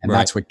 And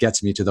that's what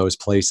gets me to those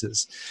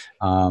places.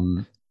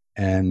 And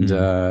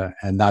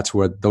that's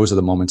those are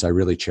the moments I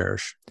really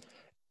cherish.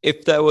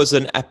 If there was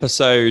an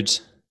episode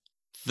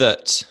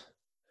that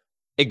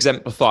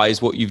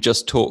exemplifies what you've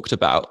just talked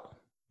about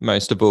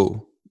most of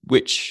all,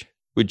 which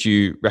would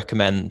you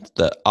recommend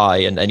that I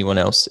and anyone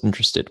else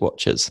interested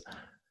watches?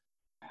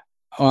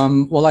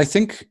 Well, I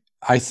think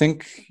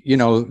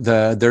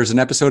there's an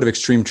episode of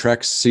Extreme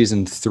Treks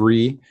season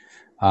 3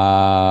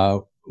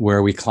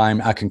 where we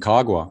climb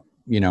Aconcagua,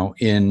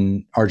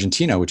 in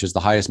Argentina, which is the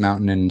highest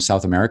mountain in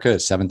South America.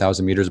 It's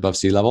 7,000 meters above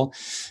sea level,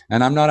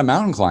 and I'm not a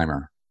mountain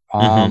climber.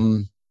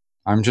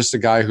 I'm just a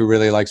guy who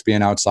really likes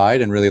being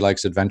outside and really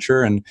likes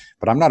adventure,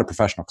 but I'm not a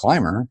professional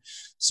climber.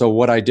 So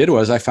what I did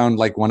was I found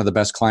like one of the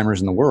best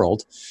climbers in the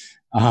world,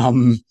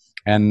 and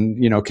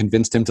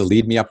convinced him to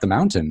lead me up the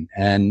mountain,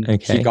 and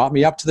he got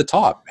me up to the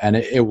top. And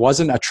it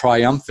wasn't a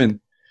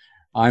triumphant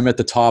I'm at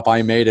the top,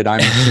 I made it, I'm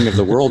king of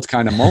the world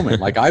kind of moment.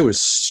 Like I was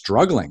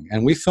struggling,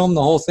 and we filmed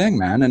the whole thing,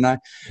 man. And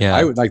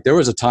I would like, there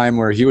was a time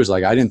where he was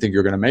like, I didn't think you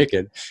were going to make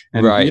it.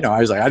 And, right. you know,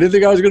 I was like, I didn't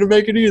think I was going to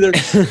make it either.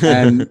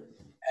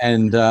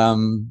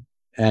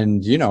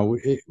 And you know,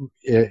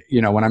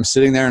 you know, when I'm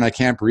sitting there and I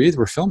can't breathe,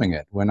 we're filming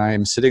it. When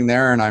I'm sitting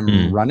there and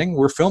I'm running,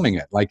 we're filming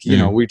it. Like, you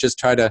know, we just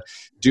try to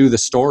do the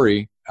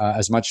story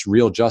as much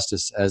real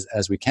justice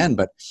as we can.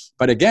 But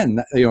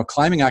again, you know,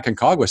 climbing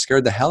Aconcagua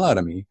scared the hell out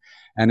of me.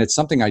 And it's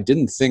something I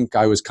didn't think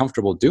I was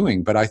comfortable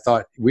doing, but I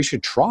thought we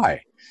should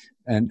try.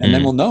 And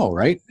then we'll know,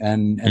 right?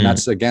 And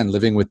that's, again,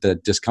 living with the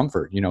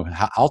discomfort, you know,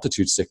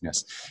 altitude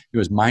sickness. It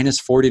was minus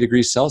 40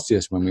 degrees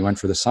Celsius when we went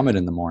for the summit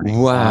in the morning.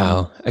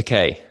 Wow.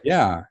 Okay.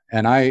 Yeah.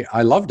 And I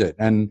loved it.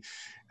 And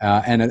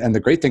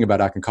the great thing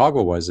about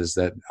Aconcagua is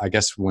that I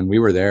guess when we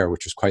were there,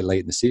 which was quite late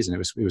in the season,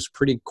 it was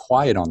pretty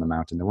quiet on the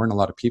mountain. There weren't a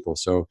lot of people.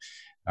 So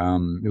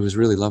it was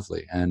really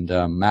lovely. And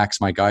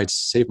Max, my guide,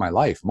 saved my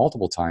life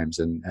multiple times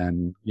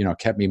and you know,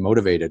 kept me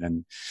motivated.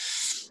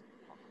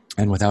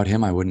 And without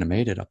him, I wouldn't have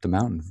made it up the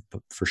mountain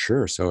for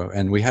sure. So,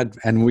 and we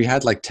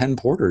had like 10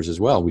 porters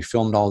as well. We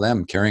filmed all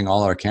them carrying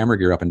all our camera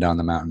gear up and down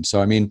the mountain.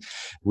 So, I mean,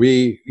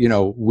 I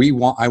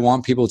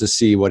want people to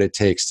see what it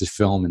takes to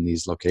film in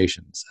these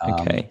locations,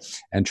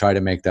 and try to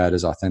make that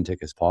as authentic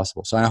as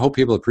possible. So I hope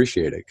people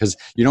appreciate it, because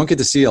you don't get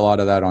to see a lot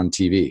of that on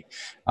TV.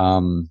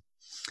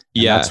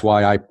 That's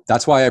why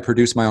I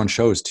produce my own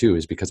shows too,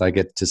 is because I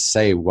get to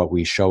say what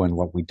we show and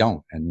what we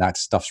don't. And that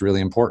stuff's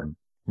really important.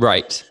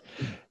 Right.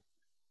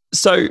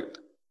 So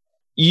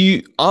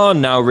you are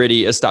now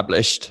really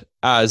established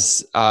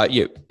as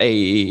a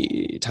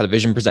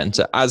television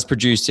presenter, as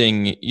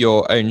producing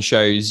your own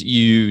shows.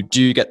 You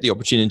do get the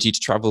opportunity to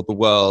travel the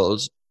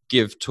world,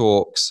 give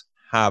talks,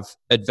 have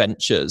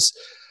adventures.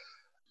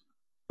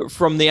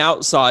 From the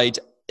outside,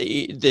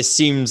 this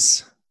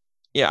seems,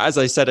 as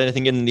I said,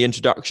 anything in the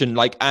introduction,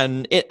 like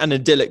an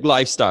idyllic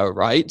lifestyle,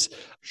 right?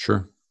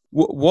 Sure.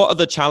 What are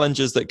the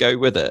challenges that go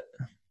with it?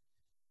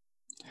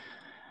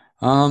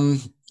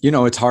 You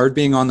know, it's hard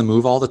being on the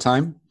move all the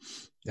time.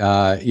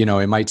 You know,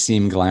 it might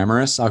seem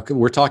glamorous.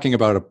 We're talking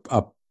about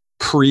a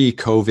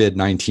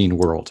pre-COVID-19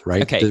 world,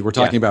 right? Okay. We're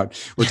talking about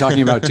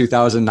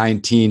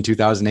 2019,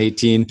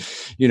 2018,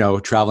 you know,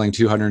 traveling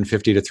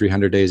 250 to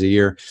 300 days a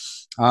year.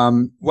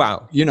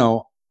 Wow. You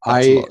know,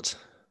 that's a lot.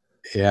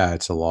 Yeah,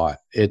 it's a lot.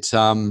 It's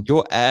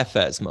your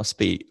airfares must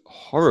be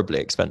horribly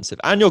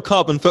expensive, and your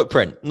carbon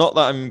footprint. Not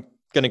that I'm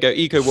going to go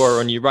eco-war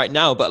on you right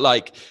now, but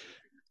like,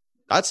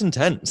 that's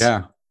intense.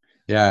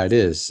 Yeah, it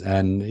is.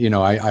 And, you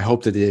know, I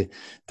hope that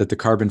the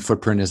carbon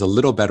footprint is a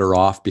little better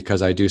off,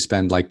 because I do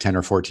spend like 10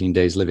 or 14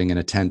 days living in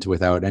a tent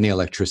without any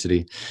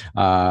electricity,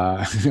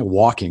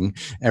 walking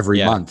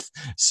every month.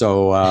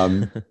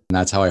 So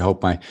that's how I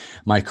hope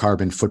my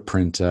carbon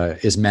footprint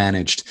is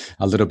managed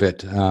a little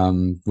bit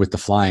with the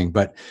flying.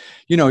 But,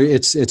 you know,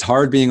 it's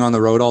hard being on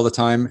the road all the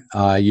time.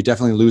 You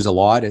definitely lose a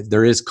lot.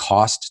 There is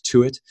cost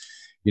to it.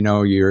 You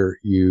know,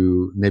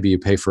 maybe you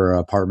pay for an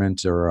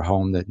apartment or a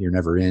home that you're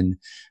never in.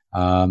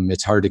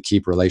 It's hard to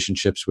keep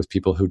relationships with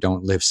people who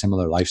don't live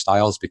similar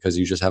lifestyles, because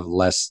you just have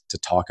less to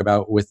talk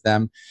about with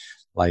them,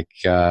 like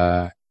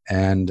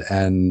and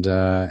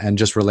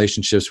just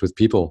relationships with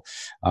people,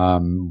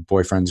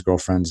 boyfriends,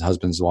 girlfriends,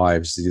 husbands,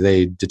 wives.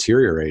 They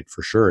deteriorate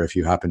for sure if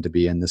you happen to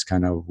be in this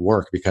kind of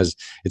work, because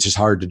it's just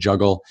hard to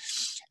juggle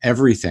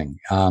everything.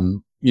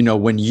 You know,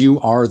 when you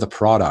are the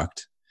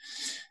product,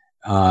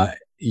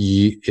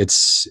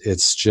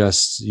 it's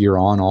just, you're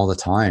on all the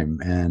time,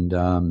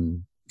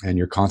 and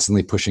you're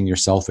constantly pushing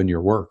yourself in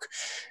your work.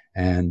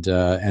 And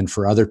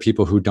for other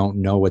people who don't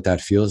know what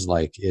that feels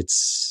like,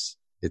 it's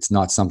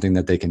not something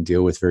that they can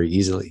deal with very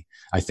easily,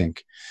 I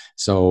think.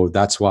 So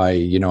that's why,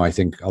 you know, I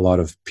think a lot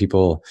of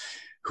people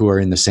who are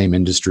in the same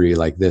industry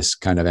like this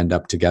kind of end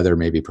up together,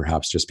 maybe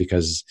perhaps just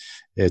because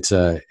it's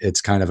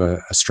kind of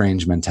a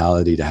strange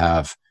mentality to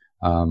have,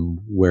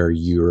 where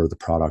you're the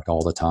product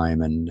all the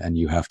time, and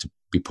you have to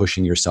be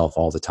pushing yourself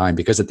all the time.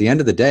 Because at the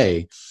end of the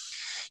day,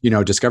 you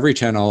know, Discovery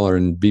Channel or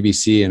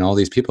BBC and all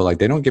these people, like,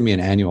 they don't give me an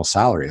annual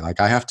salary. Like,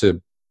 I have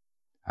to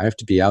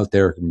be out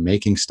there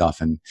making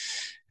stuff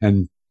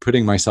and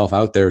putting myself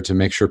out there to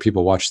make sure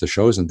people watch the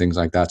shows and things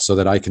like that, so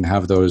that I can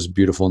have those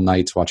beautiful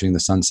nights watching the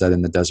sunset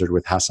in the desert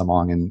with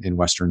Hasamong in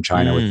Western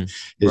China with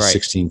his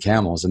 16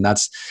 camels. And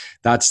that's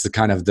the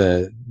kind of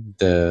the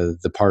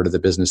part of the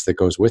business that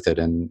goes with it.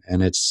 And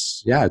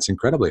it's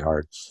incredibly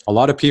hard. A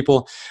lot of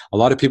people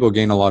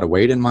gain a lot of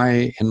weight in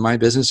my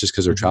business just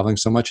because they're traveling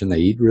so much and they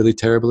eat really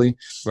terribly.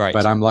 Right.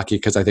 But I'm lucky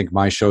because I think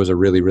my shows are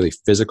really, really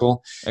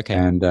physical. Okay.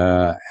 And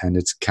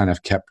it's kind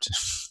of kept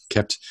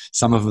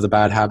some of the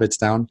bad habits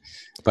down,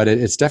 but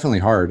it's definitely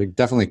hard. It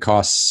definitely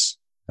costs.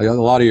 A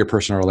lot of your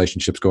personal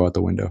relationships go out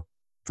the window,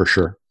 for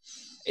sure.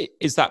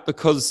 Is that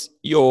because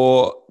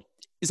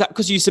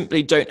you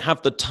simply don't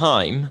have the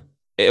time,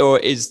 or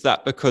is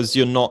that because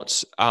you're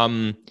not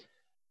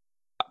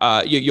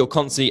you're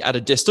constantly at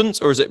a distance,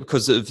 or is it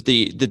because of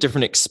the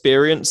different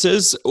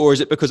experiences, or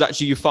is it because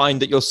actually you find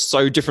that you're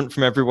so different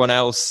from everyone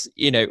else?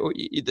 You know,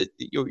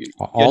 you're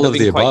all of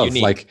the above.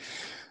 unique? Like,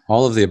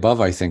 All of the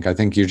above, I think. I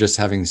think you're just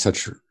having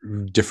such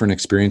different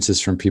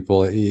experiences from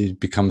people. It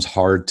becomes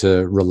hard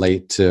to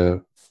relate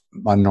to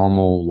a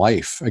normal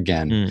life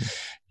again.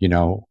 You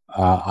know,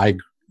 I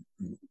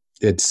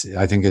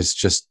think it's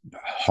just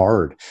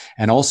hard.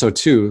 And also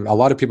too, a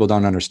lot of people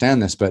don't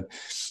understand this, but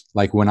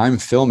like when I'm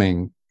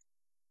filming,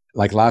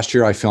 like last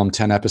year I filmed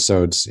 10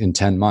 episodes in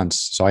 10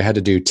 months. So I had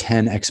to do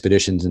 10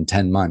 expeditions in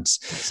 10 months.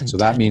 So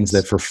that means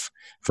that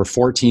for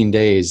 14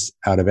 days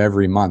out of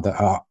every month,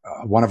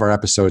 one of our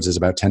episodes is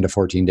about 10 to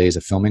 14 days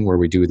of filming where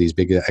we do these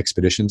big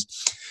expeditions.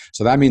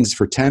 So that means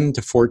for 10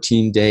 to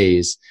 14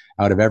 days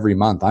out of every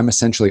month, I'm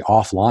essentially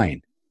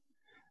offline.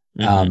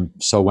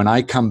 So when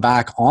I come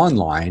back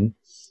online,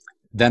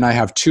 then I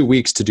have 2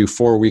 weeks to do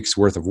 4 weeks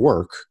worth of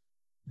work.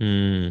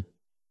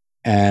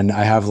 And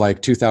I have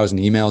like 2,000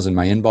 emails in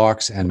my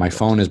inbox and my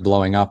phone is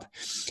blowing up.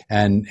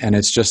 And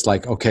it's just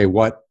like, okay,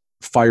 what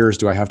fires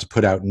do I have to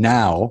put out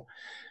now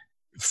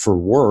for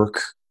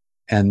work?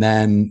 And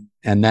then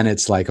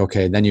it's like,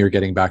 okay, then you're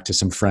getting back to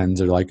some friends.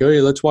 They're like, hey,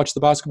 let's watch the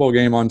basketball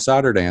game on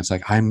Saturday. And it's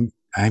like, I'm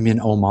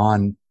in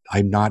Oman.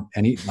 I'm not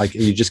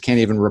you just can't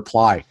even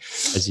reply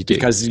as you do,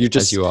 because you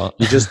just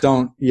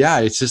don't.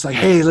 Yeah. It's just like,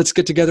 hey, let's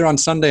get together on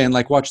Sunday and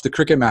like watch the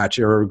cricket match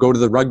or go to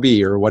the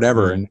rugby or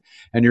whatever. And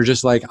you're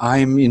just like,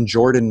 I'm in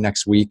Jordan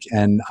next week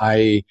and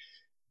I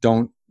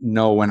don't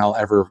know when I'll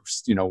ever,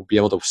 be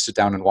able to sit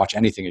down and watch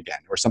anything again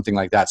or something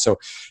like that. So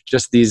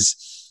just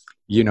these,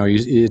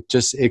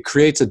 it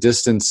creates a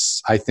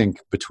distance, I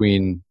think,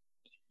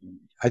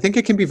 I think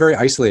it can be very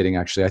isolating,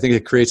 actually. I think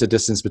it creates a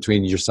distance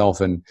between yourself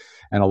and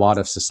a lot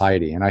of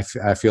society. And I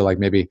feel like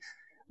maybe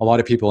a lot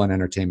of people in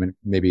entertainment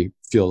maybe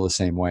feel the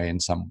same way in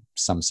some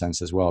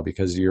sense as well,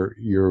 because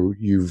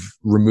you've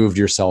removed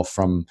yourself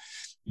from,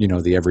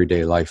 the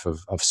everyday life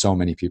of so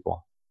many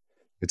people.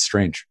 It's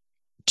strange.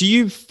 Do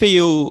you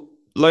feel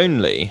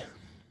lonely?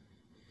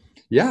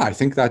 Yeah, I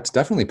think that's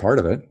definitely part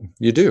of it.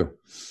 You do.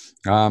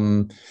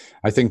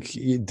 I think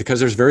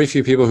because there's very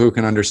few people who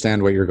can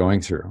understand what you're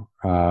going through.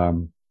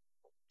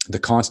 The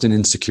constant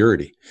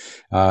insecurity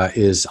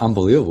is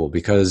unbelievable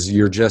because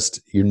you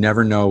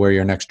never know where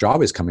your next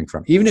job is coming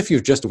from. Even if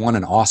you've just won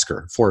an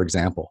Oscar, for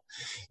example,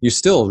 you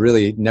still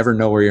really never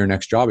know where your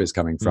next job is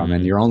coming from.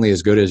 And you're only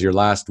as good as your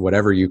last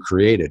whatever you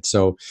created.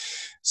 So,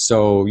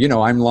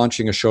 I'm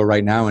launching a show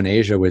right now in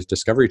Asia with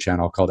Discovery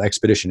Channel called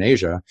Expedition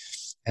Asia.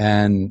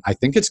 And I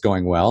think it's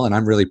going well. And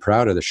I'm really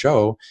proud of the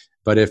show.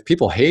 But if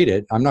people hate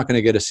it, I'm not going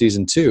to get a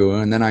season 2.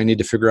 And then I need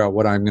to figure out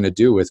what I'm going to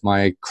do with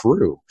my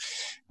crew.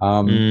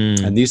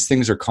 And these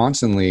things are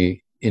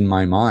constantly in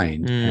my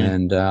mind.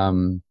 And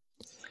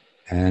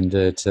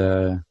it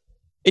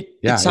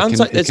sounds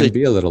like it can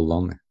be a little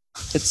lonely.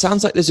 It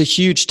sounds like there's a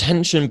huge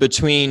tension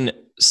between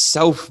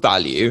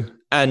self-value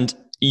and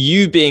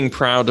you being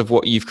proud of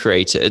what you've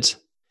created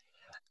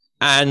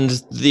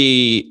and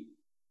the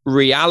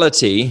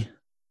reality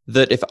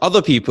that if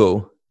other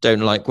people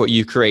don't like what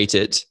you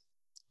created,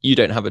 you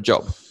don't have a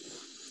job.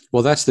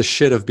 Well, that's the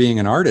shit of being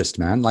an artist,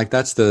 man. Like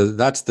that's the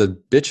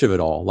bitch of it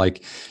all.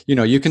 Like,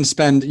 you can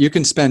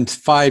spend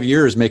 5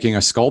 years making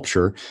a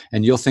sculpture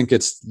and you'll think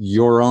it's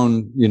your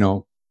own,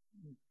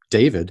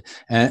 David,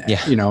 and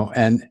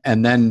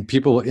and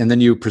then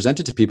you present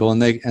it to people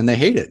and they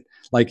hate it.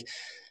 Like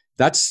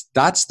that's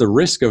the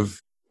risk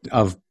of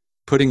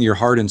putting your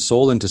heart and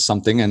soul into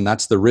something. And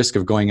that's the risk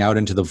of going out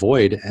into the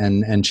void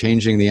and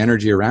changing the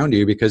energy around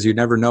you, because you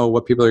never know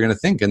what people are going to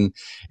think. And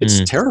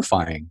it's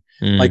terrifying.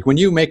 Like when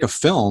you make a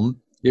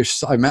film,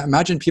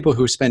 imagine people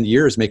who spend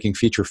years making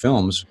feature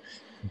films,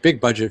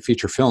 big budget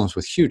feature films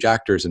with huge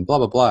actors and blah,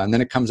 blah, blah. And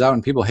then it comes out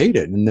and people hate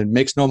it and it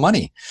makes no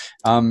money.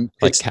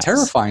 It's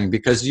terrifying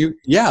because you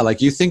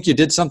think you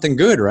did something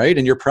good, right?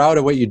 And you're proud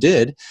of what you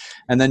did.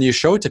 And then you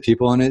show it to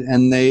people and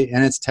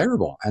it's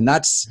terrible. And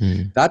that's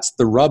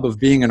the rub of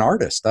being an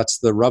artist. That's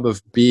the rub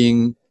of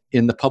being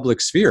in the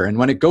public sphere. And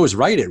when it goes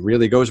right, it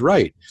really goes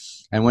right.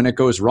 And when it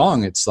goes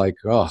wrong, it's like,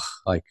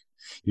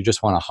 you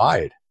just want to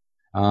hide.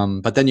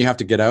 But then you have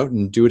to get out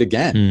and do it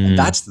again. And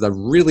that's the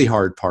really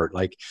hard part.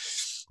 Like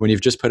when you've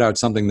just put out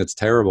something that's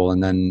terrible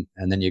and then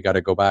you got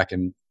to go back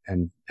and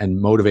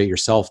motivate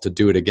yourself to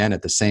do it again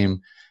at the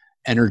same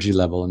energy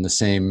level and the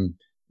same,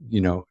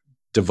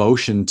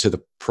 devotion to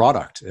the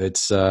product.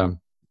 It's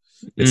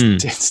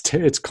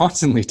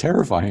constantly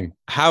terrifying.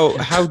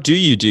 How do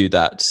you do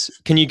that?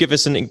 Can you give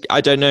us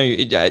I don't know,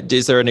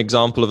 is there an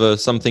example of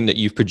something that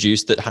you've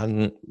produced that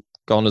hadn't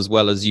gone as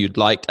well as you'd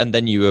liked and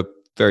then you were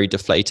very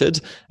deflated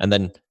and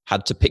then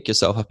had to pick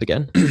yourself up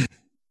again?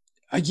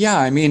 Yeah,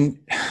 I mean,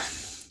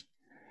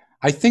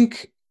 I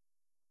think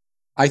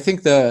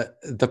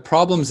the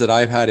problems that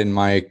I've had in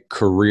my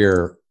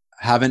career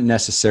haven't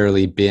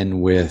necessarily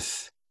been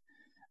with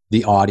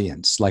the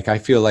audience. Like I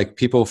feel like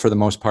people for the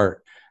most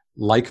part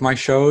like my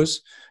shows.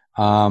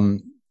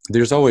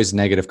 There's always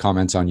negative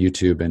comments on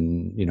YouTube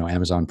and,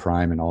 Amazon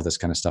Prime and all this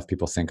kind of stuff.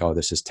 People think, oh,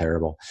 this is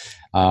terrible.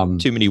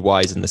 Too many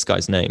Y's in this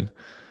guy's name.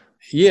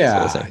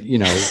 sort of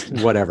Yeah,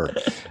 thing. whatever.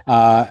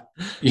 Uh,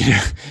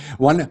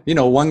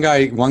 one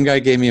guy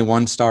gave me a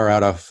 1 star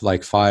out of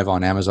like 5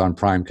 on Amazon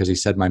Prime because he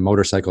said my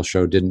motorcycle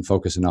show didn't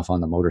focus enough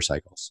on the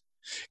motorcycles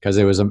because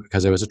it was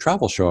a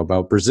travel show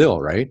about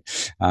Brazil, right?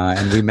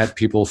 And we met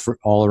people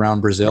all around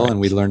Brazil, and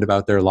we Right. learned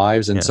about their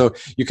lives. And Yeah. so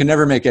you can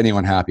never make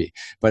anyone happy,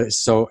 but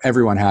so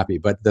everyone happy.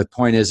 But the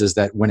point is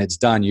that when it's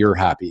done, you're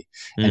happy,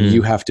 and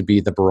you have to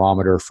be the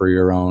barometer for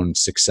your own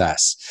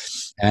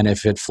success. And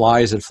if it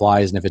flies, it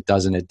flies, and if it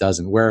doesn't, it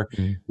doesn't.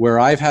 Where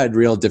I've had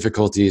real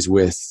difficulties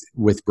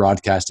with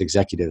broadcast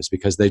executives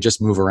because they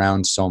just move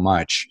around so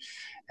much,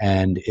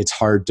 and it's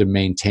hard to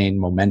maintain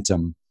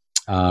momentum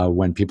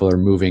when people are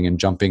moving and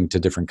jumping to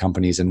different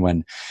companies, and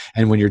when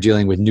you're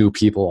dealing with new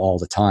people all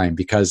the time.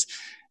 Because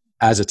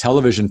as a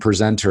television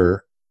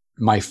presenter,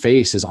 my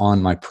face is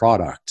on my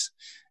product,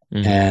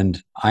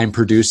 and I'm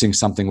producing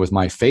something with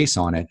my face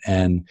on it,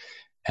 and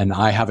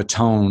I have a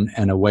tone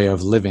and a way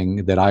of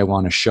living that I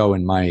want to show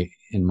in my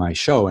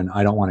show, and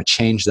I don't want to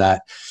change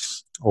that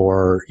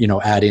or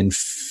add in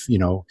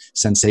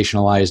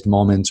sensationalized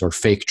moments or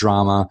fake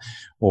drama,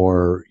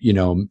 or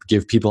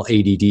give people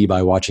ADD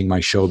by watching my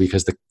show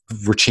because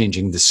we're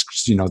changing this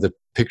the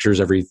pictures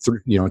every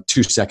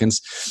 2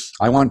 seconds.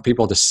 I want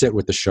people to sit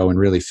with the show and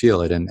really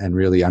feel it, and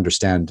really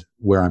understand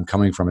where I'm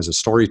coming from as a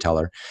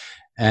storyteller.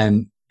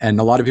 And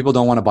a lot of people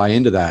don't want to buy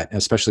into that,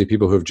 especially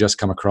people who have just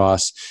come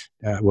across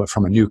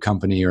from a new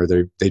company, or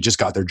they just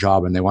got their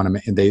job and they want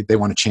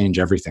to change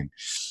everything.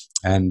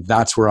 And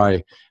that's where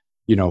I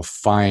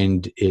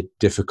find it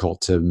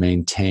difficult to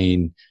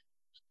maintain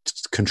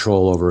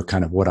control over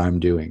kind of what I'm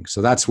doing.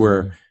 So that's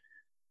where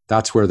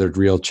the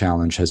real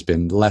challenge has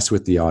been, less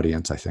with the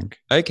audience, I think.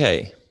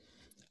 Okay.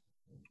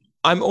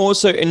 I'm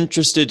also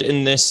interested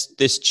in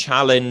this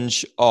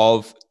challenge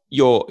of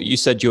you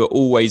said you're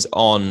always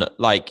on,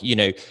 like,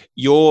 you're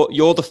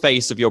the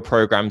face of your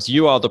programs,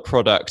 you are the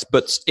product,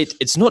 but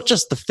it's not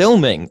just the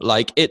filming,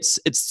 like it's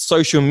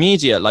social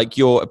media. Like,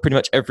 you're pretty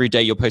much every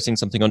day you're posting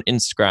something on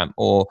Instagram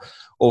or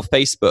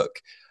Facebook.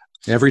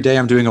 Every day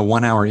I'm doing a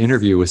 1-hour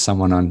interview with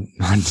someone on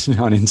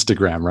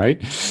Instagram,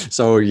 right?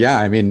 So yeah,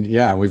 I mean,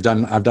 yeah, I've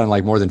done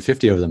like more than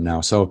 50 of them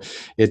now. So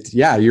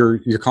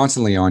you're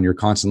constantly on, you're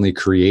constantly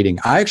creating.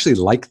 I actually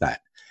like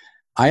that.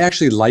 I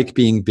actually like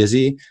being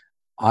busy.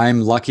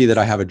 I'm lucky that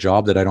I have a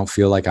job that I don't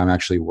feel like I'm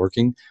actually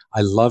working.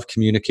 I love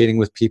communicating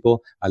with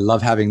people. I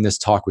love having this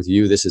talk with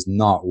you. This is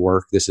not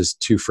work. This is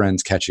two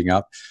friends catching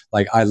up.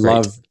 Like, I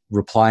love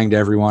replying to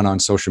everyone on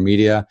social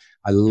media.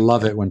 I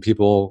love it when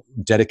people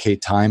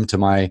dedicate time to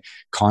my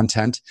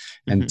content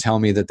and tell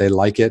me that they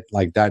like it.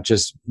 Like, that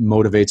just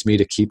motivates me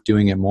to keep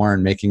doing it more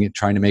and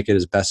trying to make it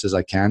as best as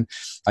I can.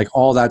 Like,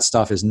 all that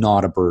stuff is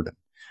not a burden.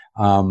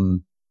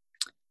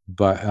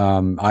 But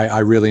I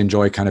really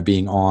enjoy kind of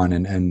being on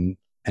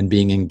and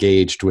being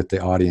engaged with the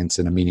audience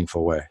in a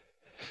meaningful way.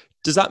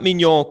 Does that mean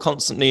you're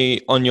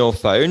constantly on your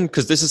phone?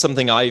 Because this is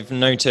something I've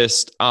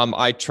noticed.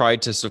 I try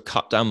to sort of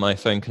cut down my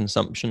phone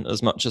consumption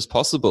as much as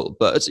possible.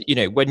 But,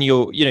 when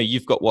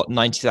you've got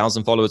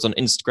 90,000 followers on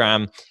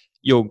Instagram,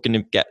 you're going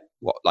to get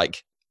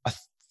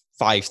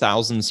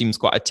 5,000 seems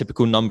quite a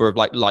typical number of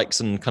likes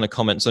and kind of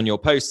comments on your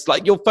posts.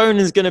 Like, your phone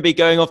is going to be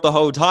going off the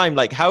whole time.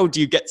 Like, how do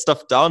you get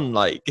stuff done?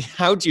 Like,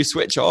 how do you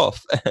switch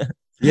off?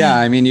 Yeah,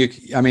 I mean, you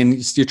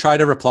try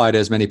to reply to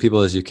as many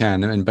people as you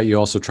can, but you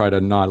also try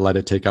to not let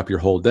it take up your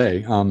whole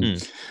day.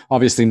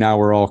 Obviously, now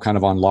we're all kind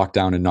of on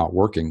lockdown and not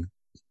working,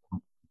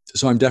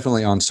 so I'm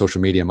definitely on social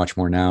media much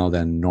more now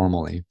than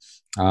normally.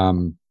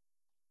 And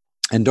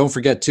don't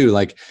forget too,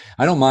 like,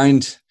 I don't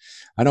mind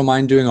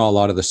doing a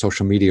lot of the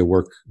social media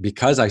work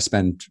because I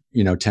spend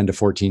 10 to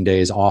 14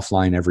 days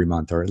offline every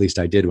month, or at least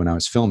I did when I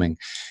was filming,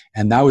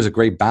 and that was a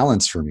great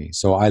balance for me.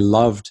 So I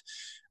loved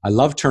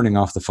turning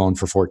off the phone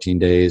for 14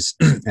 days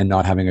and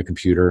not having a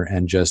computer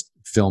and just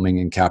filming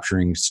and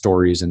capturing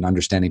stories and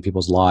understanding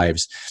people's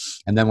lives.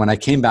 And then when I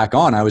came back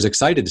on, I was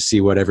excited to see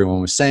what everyone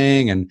was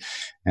saying and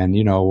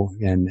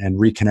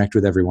reconnect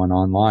with everyone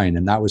online.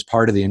 And that was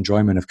part of the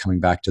enjoyment of coming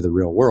back to the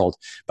real world.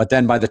 But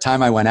then by the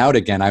time I went out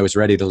again, I was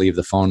ready to leave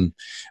the phone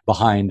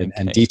behind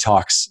and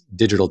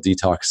digital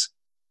detox.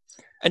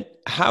 And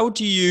how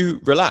do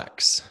you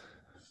relax?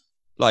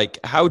 Like,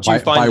 how do you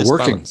find this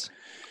balance?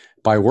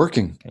 By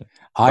working. Okay.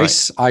 I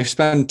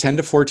spend 10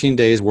 to 14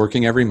 days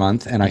working every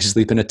month, and I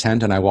sleep in a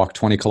tent and I walk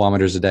 20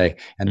 kilometers a day.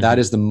 And that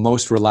is the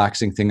most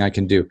relaxing thing I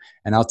can do.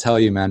 And I'll tell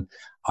you, man,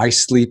 I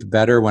sleep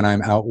better when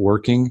I'm out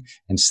working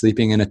and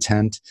sleeping in a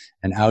tent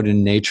and out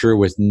in nature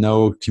with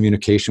no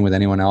communication with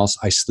anyone else.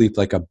 I sleep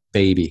like a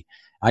baby.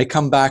 I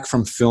come back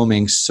from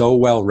filming so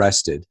well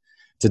rested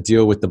to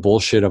deal with the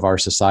bullshit of our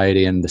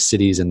society and the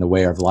cities and the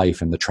way of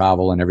life and the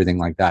travel and everything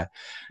like that.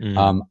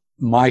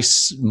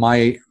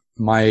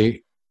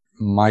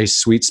 My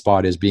sweet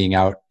spot is being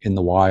out in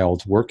the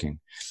wild working,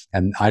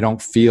 and I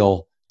don't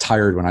feel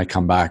tired when I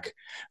come back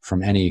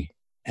from any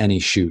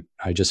shoot.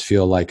 I just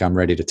feel like I'm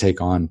ready to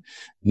take on,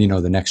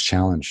 the next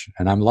challenge,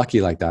 and I'm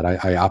lucky like that.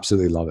 I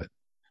absolutely love it.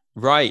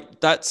 Right.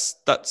 That's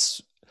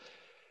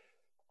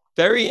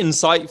Very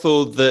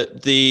insightful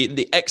that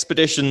the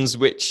expeditions,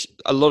 which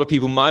a lot of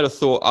people might have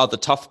thought are the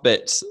tough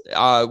bits,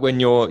 when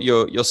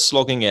you're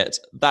slogging it,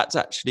 that's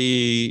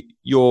actually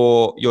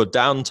your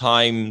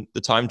downtime,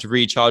 the time to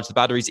recharge the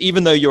batteries,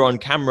 even though you're on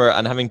camera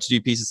and having to do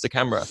pieces to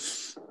camera.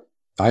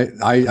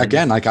 I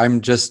again, like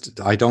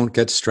I don't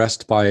get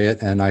stressed by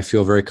it, and I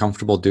feel very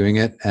comfortable doing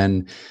it.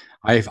 And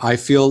I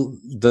feel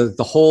the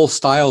whole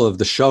style of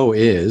the show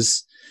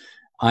is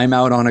I'm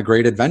out on a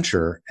great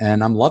adventure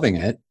and I'm loving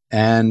it.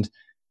 And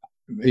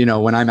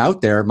when I'm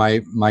out there,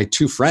 my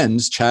two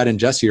friends, Chad and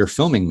Jesse, are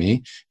filming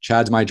me.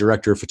 Chad's my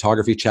director of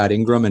photography, Chad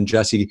Ingram, and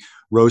Jesse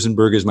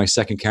Rosenberg is my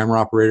second camera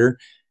operator.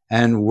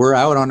 And we're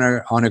out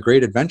on a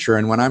great adventure.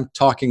 And when I'm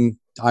talking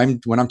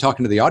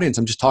to the audience,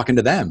 I'm just talking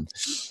to them.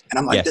 And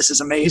I'm like, yes, this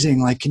is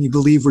amazing. Like, can you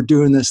believe we're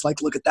doing this?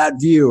 Like, look at that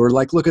view, or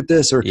like, look at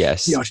this, or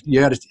yes,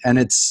 you got to, and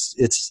it's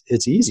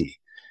easy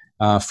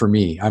for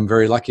me. I'm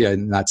very lucky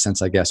in that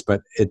sense, I guess,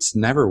 but it's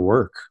never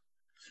work.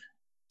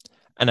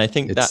 And I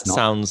think that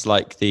sounds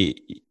like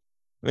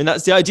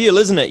that's the ideal,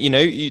 isn't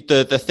it?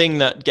 The thing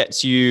that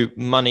gets you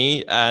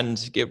money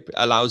and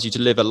allows you to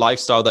live a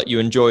lifestyle that you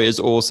enjoy is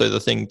also the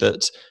thing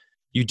that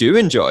you do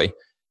enjoy.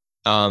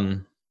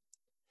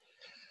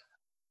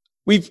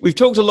 We've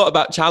talked a lot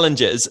about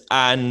challenges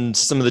and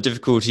some of the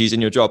difficulties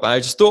in your job. I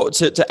just thought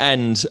to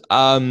end,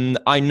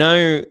 I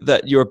know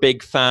that you're a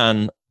big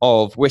fan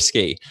of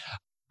whiskey,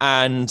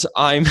 and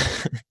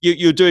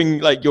you're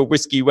doing like your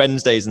Whiskey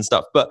Wednesdays and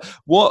stuff, but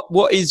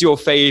what is your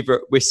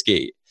favorite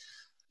whiskey?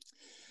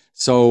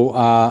 So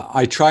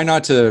I try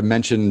not to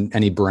mention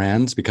any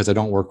brands because I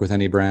don't work with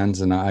any brands,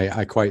 and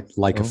I quite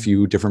like a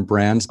few different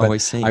brands.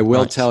 But I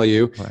will tell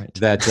you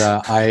that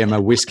I am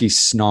a whiskey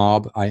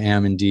snob. I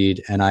am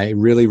indeed, and I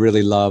really,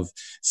 really love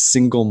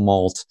single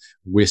malt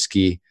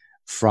whiskey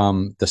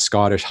from the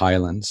Scottish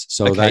Highlands.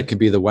 So that could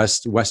be the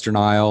Western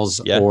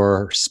Isles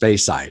or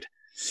Speyside.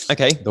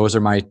 Okay, those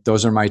are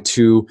my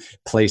two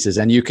places,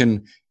 and you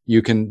can.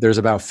 There's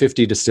about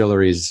 50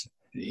 distilleries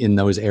in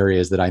those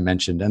areas that I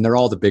mentioned, and they're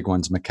all the big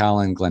ones: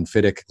 Macallan,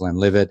 Glenfiddich,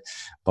 Glenlivet,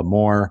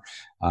 Bamor,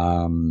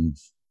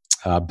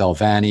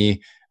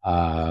 Belvanny,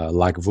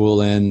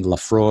 Lagavulin,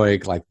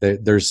 Laphroaig. Like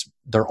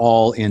they're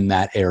all in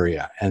that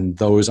area, and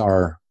those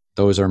are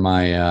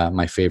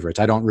my favorites.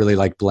 I don't really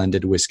like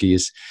blended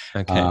whiskeys.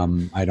 Okay.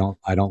 I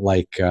don't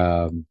like.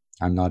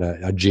 I'm not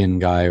a gin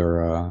guy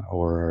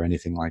or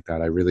anything like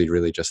that. I really,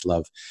 really just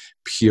love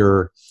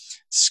pure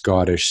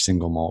Scottish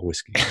single malt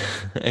whiskey.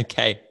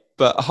 Okay.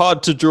 But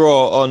hard to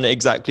draw on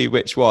exactly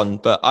which one.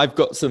 But I've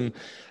got some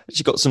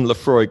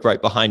Laphroaig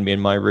right behind me in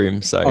my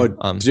room. So,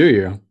 do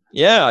you?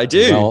 Yeah, I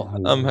do.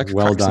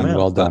 Well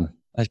done.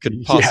 I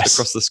could pass it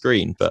across the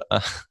screen, but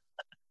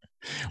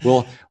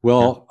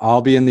well,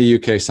 I'll be in the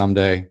UK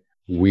someday.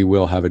 We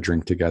will have a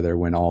drink together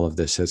when all of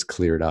this has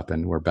cleared up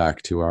and we're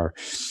back to our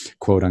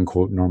quote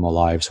unquote normal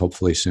lives,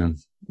 hopefully soon.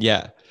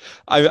 Yeah,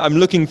 I'm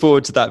looking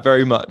forward to that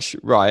very much,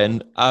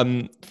 Ryan.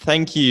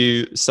 Thank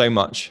you so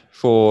much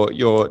for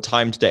your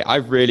time today.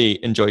 I've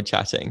really enjoyed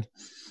chatting.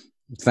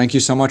 Thank you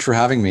so much for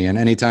having me. And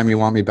anytime you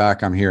want me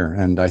back, I'm here.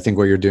 And I think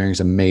what you're doing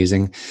is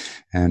amazing.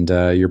 And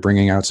you're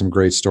bringing out some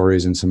great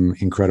stories and some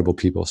incredible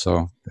people.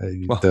 So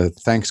the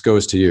thanks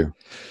goes to you.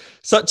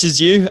 Such as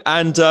you.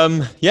 And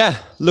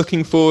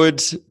looking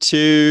forward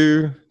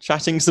to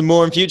chatting some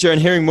more in future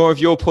and hearing more of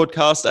your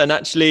podcast and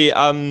actually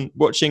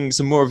watching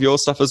some more of your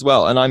stuff as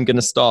well. And I'm going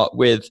to start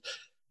with,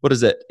 what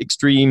is it?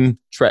 Extreme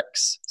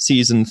Treks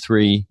Season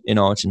 3 in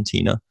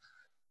Argentina.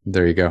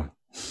 There you go.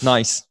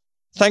 Nice.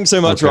 Thanks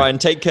so much, Ryan.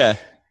 Take care.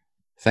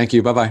 Thank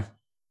you. Bye-bye.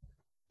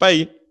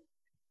 Bye.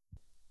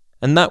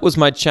 And that was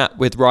my chat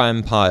with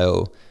Ryan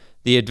Pyle,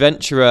 the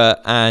adventurer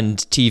and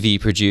TV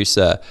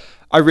producer.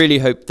 I really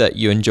hope that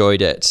you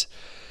enjoyed it.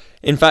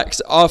 In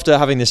fact, after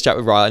having this chat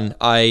with Ryan,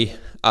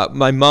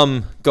 my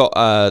mum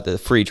got the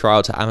free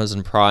trial to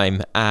Amazon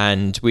Prime,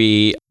 and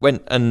we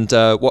went and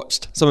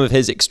watched some of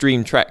his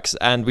extreme treks,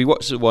 and we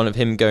watched one of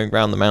him going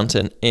around the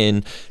mountain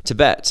in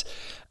Tibet.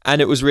 And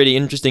it was really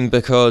interesting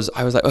because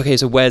I was like, okay,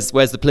 so where's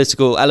the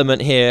political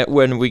element here?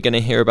 When are we going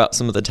to hear about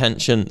some of the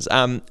tensions?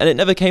 And it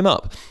never came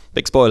up.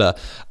 Big spoiler.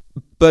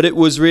 But it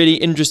was really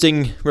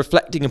interesting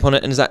reflecting upon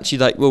it, and it's actually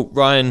like, well,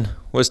 Ryan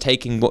was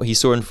taking what he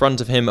saw in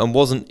front of him and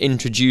wasn't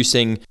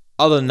introducing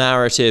other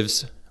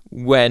narratives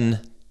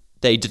when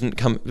he didn't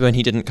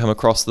come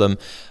across them.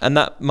 And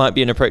that might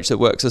be an approach that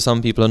works for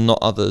some people and not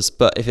others.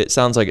 But if it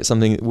sounds like it's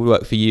something that will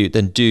work for you,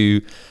 then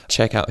do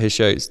check out his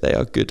shows. They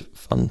are good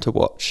fun to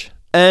watch.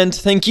 And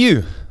thank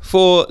you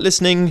for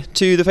listening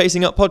to the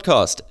Facing Up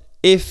podcast.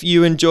 If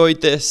you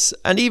enjoyed this,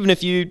 and even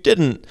if you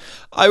didn't,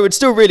 I would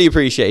still really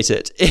appreciate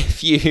it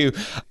if you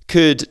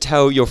could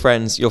tell your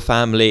friends, your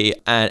family,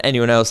 and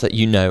anyone else that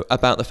you know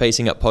about the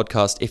Facing Up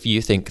podcast if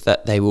you think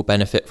that they will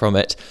benefit from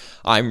it.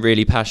 I'm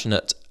really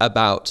passionate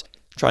about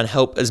trying to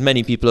help as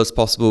many people as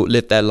possible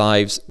live their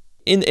lives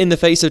in the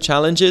face of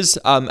challenges,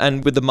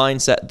 and with the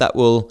mindset that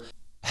will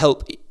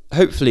help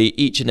hopefully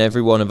each and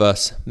every one of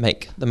us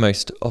make the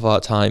most of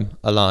our time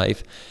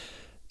alive.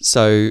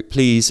 So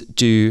please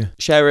do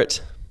share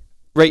it,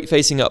 rate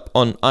Facing Up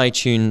on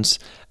iTunes,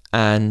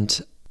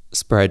 and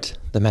spread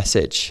the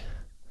message.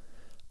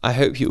 I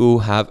hope you all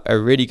have a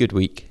really good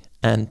week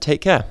and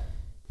take care.